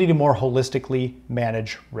ability to more holistically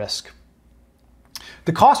manage risk.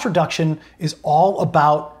 The cost reduction is all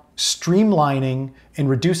about streamlining and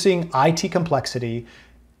reducing IT complexity,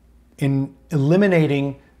 in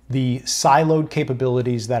eliminating the siloed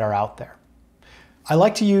capabilities that are out there. I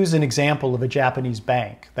like to use an example of a Japanese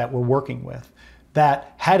bank that we're working with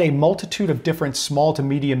that had a multitude of different small to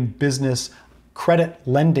medium business credit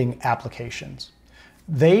lending applications.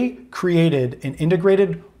 They created an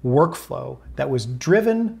integrated workflow that was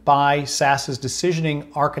driven by SAS's decisioning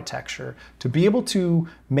architecture to be able to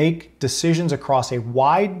make decisions across a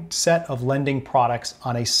wide set of lending products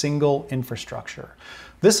on a single infrastructure.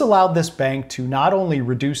 This allowed this bank to not only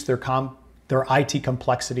reduce their IT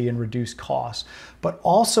complexity and reduce costs, but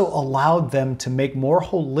also allowed them to make more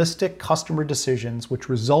holistic customer decisions, which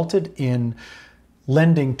resulted in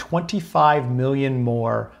lending 25 million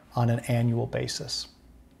more on an annual basis.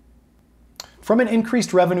 From an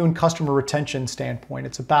increased revenue and customer retention standpoint,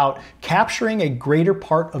 it's about capturing a greater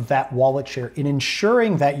part of that wallet share and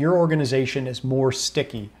ensuring that your organization is more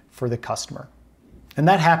sticky for the customer. And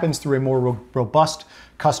that happens through a more robust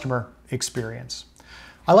customer experience.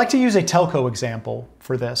 I like to use a telco example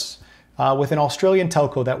for this, with an Australian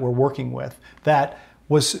telco that we're working with that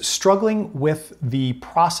was struggling with the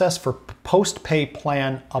process for post-pay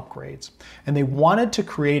plan upgrades. And they wanted to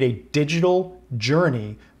create a digital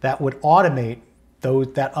journey that would automate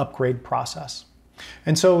that upgrade process.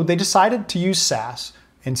 And so they decided to use SAS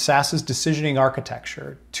and SAS's decisioning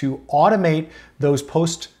architecture to automate those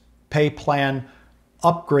post-pay plan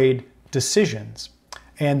upgrade decisions.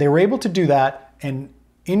 And they were able to do that and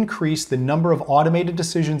increase the number of automated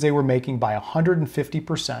decisions they were making by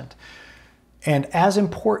 150%. And as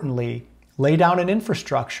importantly, lay down an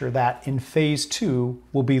infrastructure that in phase 2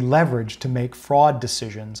 will be leveraged to make fraud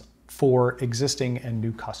decisions for existing and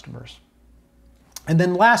new customers. And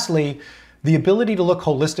then lastly, the ability to look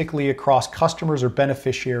holistically across customers or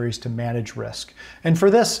beneficiaries to manage risk. And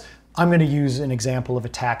for this, I'm going to use an example of a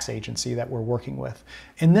tax agency that we're working with.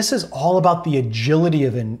 And this is all about the agility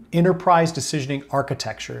of an enterprise decisioning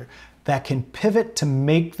architecture that can pivot to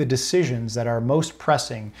make the decisions that are most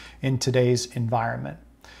pressing in today's environment.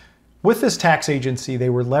 With this tax agency, they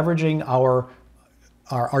were leveraging our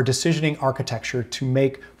decisioning architecture to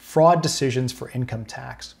make fraud decisions for income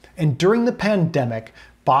tax. And during the pandemic,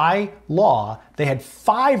 by law, they had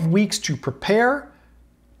 5 weeks to prepare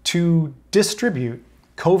to distribute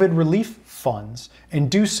COVID relief funds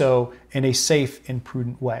and do so in a safe and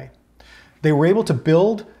prudent way. They were able to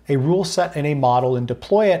build a rule set and a model and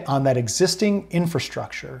deploy it on that existing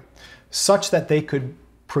infrastructure such that they could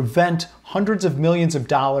prevent hundreds of millions of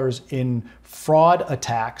dollars in fraud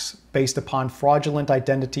attacks based upon fraudulent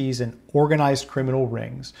identities and organized criminal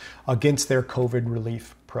rings against their COVID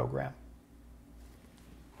relief program.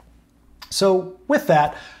 So with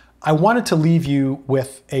that, I wanted to leave you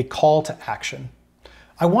with a call to action.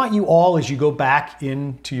 I want you all, as you go back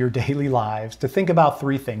into your daily lives, to think about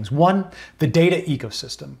 3 things. 1, the data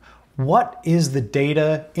ecosystem. What is the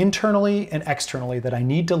data internally and externally that I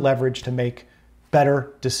need to leverage to make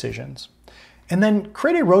better decisions? And then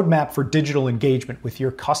create a roadmap for digital engagement with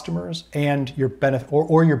your customers and your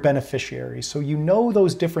your beneficiaries, so you know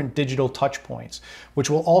those different digital touch points,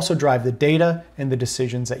 which will also drive the data and the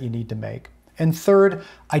decisions that you need to make. And third,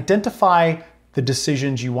 identify the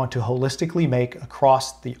decisions you want to holistically make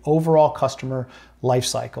across the overall customer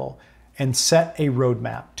lifecycle and set a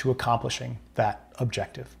roadmap to accomplishing that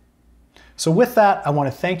objective. So with that, I want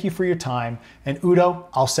to thank you for your time, and Udo,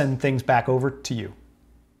 I'll send things back over to you.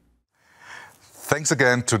 Thanks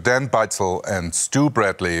again to Dan Beitzel and Stu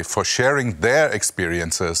Bradley for sharing their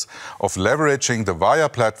experiences of leveraging the Viya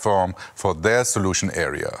platform for their solution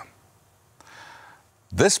area.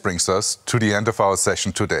 This brings us to the end of our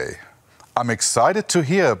session today. I'm excited to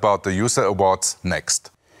hear about the user awards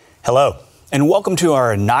next. Hello, and welcome to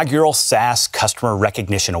our inaugural SAS Customer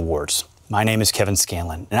Recognition Awards. My name is Kevin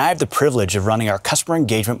Scanlon, and I have the privilege of running our customer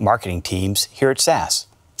engagement marketing teams here at SAS.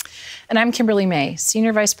 And I'm Kimberly May,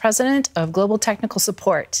 Senior Vice President of Global Technical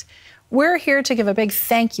Support. We're here to give a big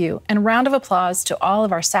thank you and round of applause to all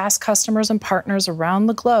of our SAS customers and partners around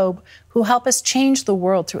the globe who help us change the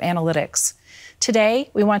world through analytics. Today,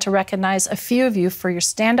 we want to recognize a few of you for your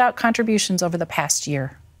standout contributions over the past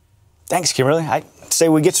year. Thanks, Kimberly. I say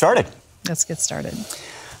we get started. Let's get started.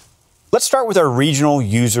 Let's start with our Regional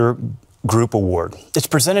User Group Award. It's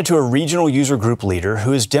presented to a regional user group leader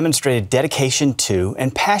who has demonstrated dedication to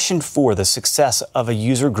and passion for the success of a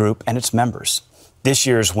user group and its members. This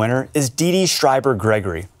year's winner is Dee Dee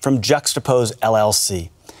Schreiber-Gregory from Juxtapose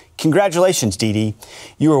LLC. Congratulations, Dee Dee.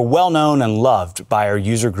 You are well known and loved by our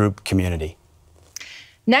user group community.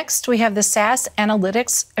 Next, we have the SAS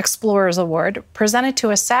Analytics Explorers Award, presented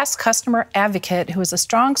to a SAS customer advocate who is a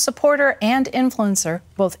strong supporter and influencer,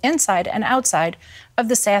 both inside and outside of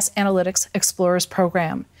the SAS Analytics Explorers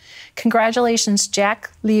program. Congratulations,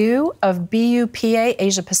 Jack Liu of BUPA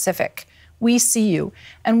Asia Pacific. We see you,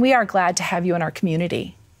 and we are glad to have you in our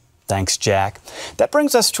community. Thanks, Jack. That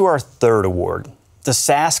brings us to our third award, the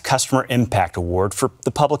SAS Customer Impact Award for the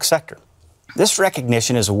public sector. This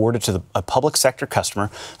recognition is awarded to a public sector customer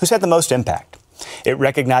who's had the most impact. It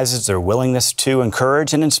recognizes their willingness to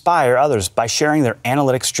encourage and inspire others by sharing their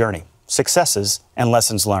analytics journey, successes, and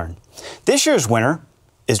lessons learned. This year's winner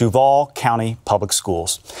is Duval County Public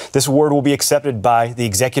Schools. This award will be accepted by the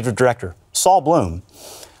Executive Director, Saul Bloom,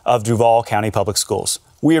 of Duval County Public Schools.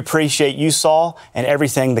 We appreciate you, Saul, and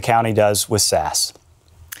everything the county does with SAS.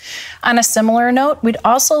 On a similar note, we'd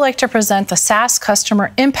also like to present the SAS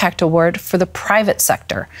Customer Impact Award for the private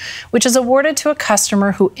sector, which is awarded to a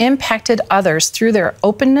customer who impacted others through their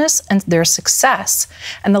openness and their success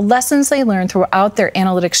and the lessons they learned throughout their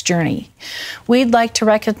analytics journey. We'd like to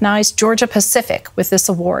recognize Georgia Pacific with this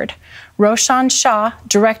award. Roshan Shah,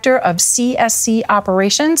 Director of CSC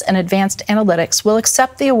Operations and Advanced Analytics, will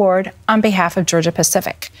accept the award on behalf of Georgia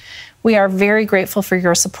Pacific. We are very grateful for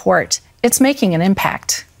your support. It's making an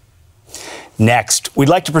impact. Next, we'd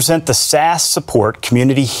like to present the SAS Support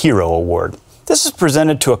Community Hero Award. This is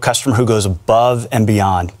presented to a customer who goes above and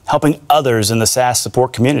beyond, helping others in the SAS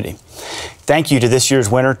support community. Thank you to this year's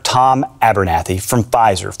winner, Tom Abernathy from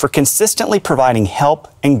Pfizer, for consistently providing help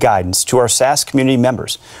and guidance to our SAS community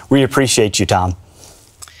members. We appreciate you, Tom.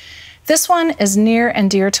 This one is near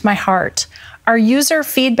and dear to my heart. Our User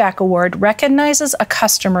Feedback Award recognizes a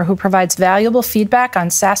customer who provides valuable feedback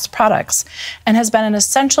on SAS products and has been an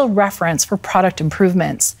essential reference for product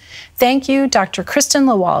improvements. Thank you, Dr. Kristen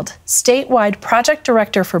Lewald, Statewide Project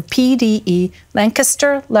Director for PDE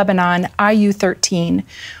Lancaster, Lebanon, IU13.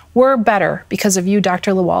 We're better because of you,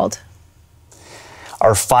 Dr. Lewald.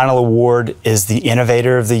 Our final award is the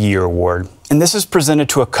Innovator of the Year Award, and this is presented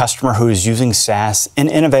to a customer who is using SAS in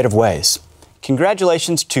innovative ways.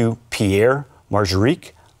 Congratulations to Pierre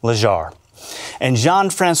Marguerite Lejar and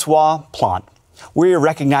Jean-Francois Plante. We are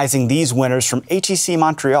recognizing these winners from HEC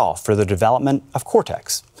Montreal for the development of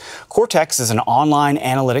Cortex. Cortex is an online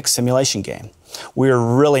analytics simulation game. We are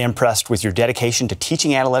really impressed with your dedication to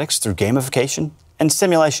teaching analytics through gamification and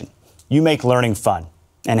simulation. You make learning fun,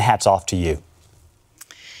 and hats off to you.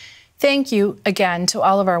 Thank you again to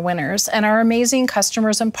all of our winners and our amazing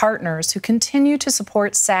customers and partners who continue to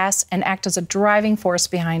support SAS and act as a driving force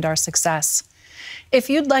behind our success. If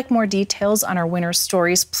you'd like more details on our winners'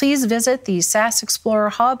 stories, please visit the SAS Explorer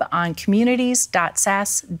Hub on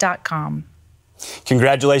communities.sas.com.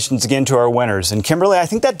 Congratulations again to our winners. And Kimberly, I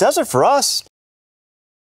think that does it for us.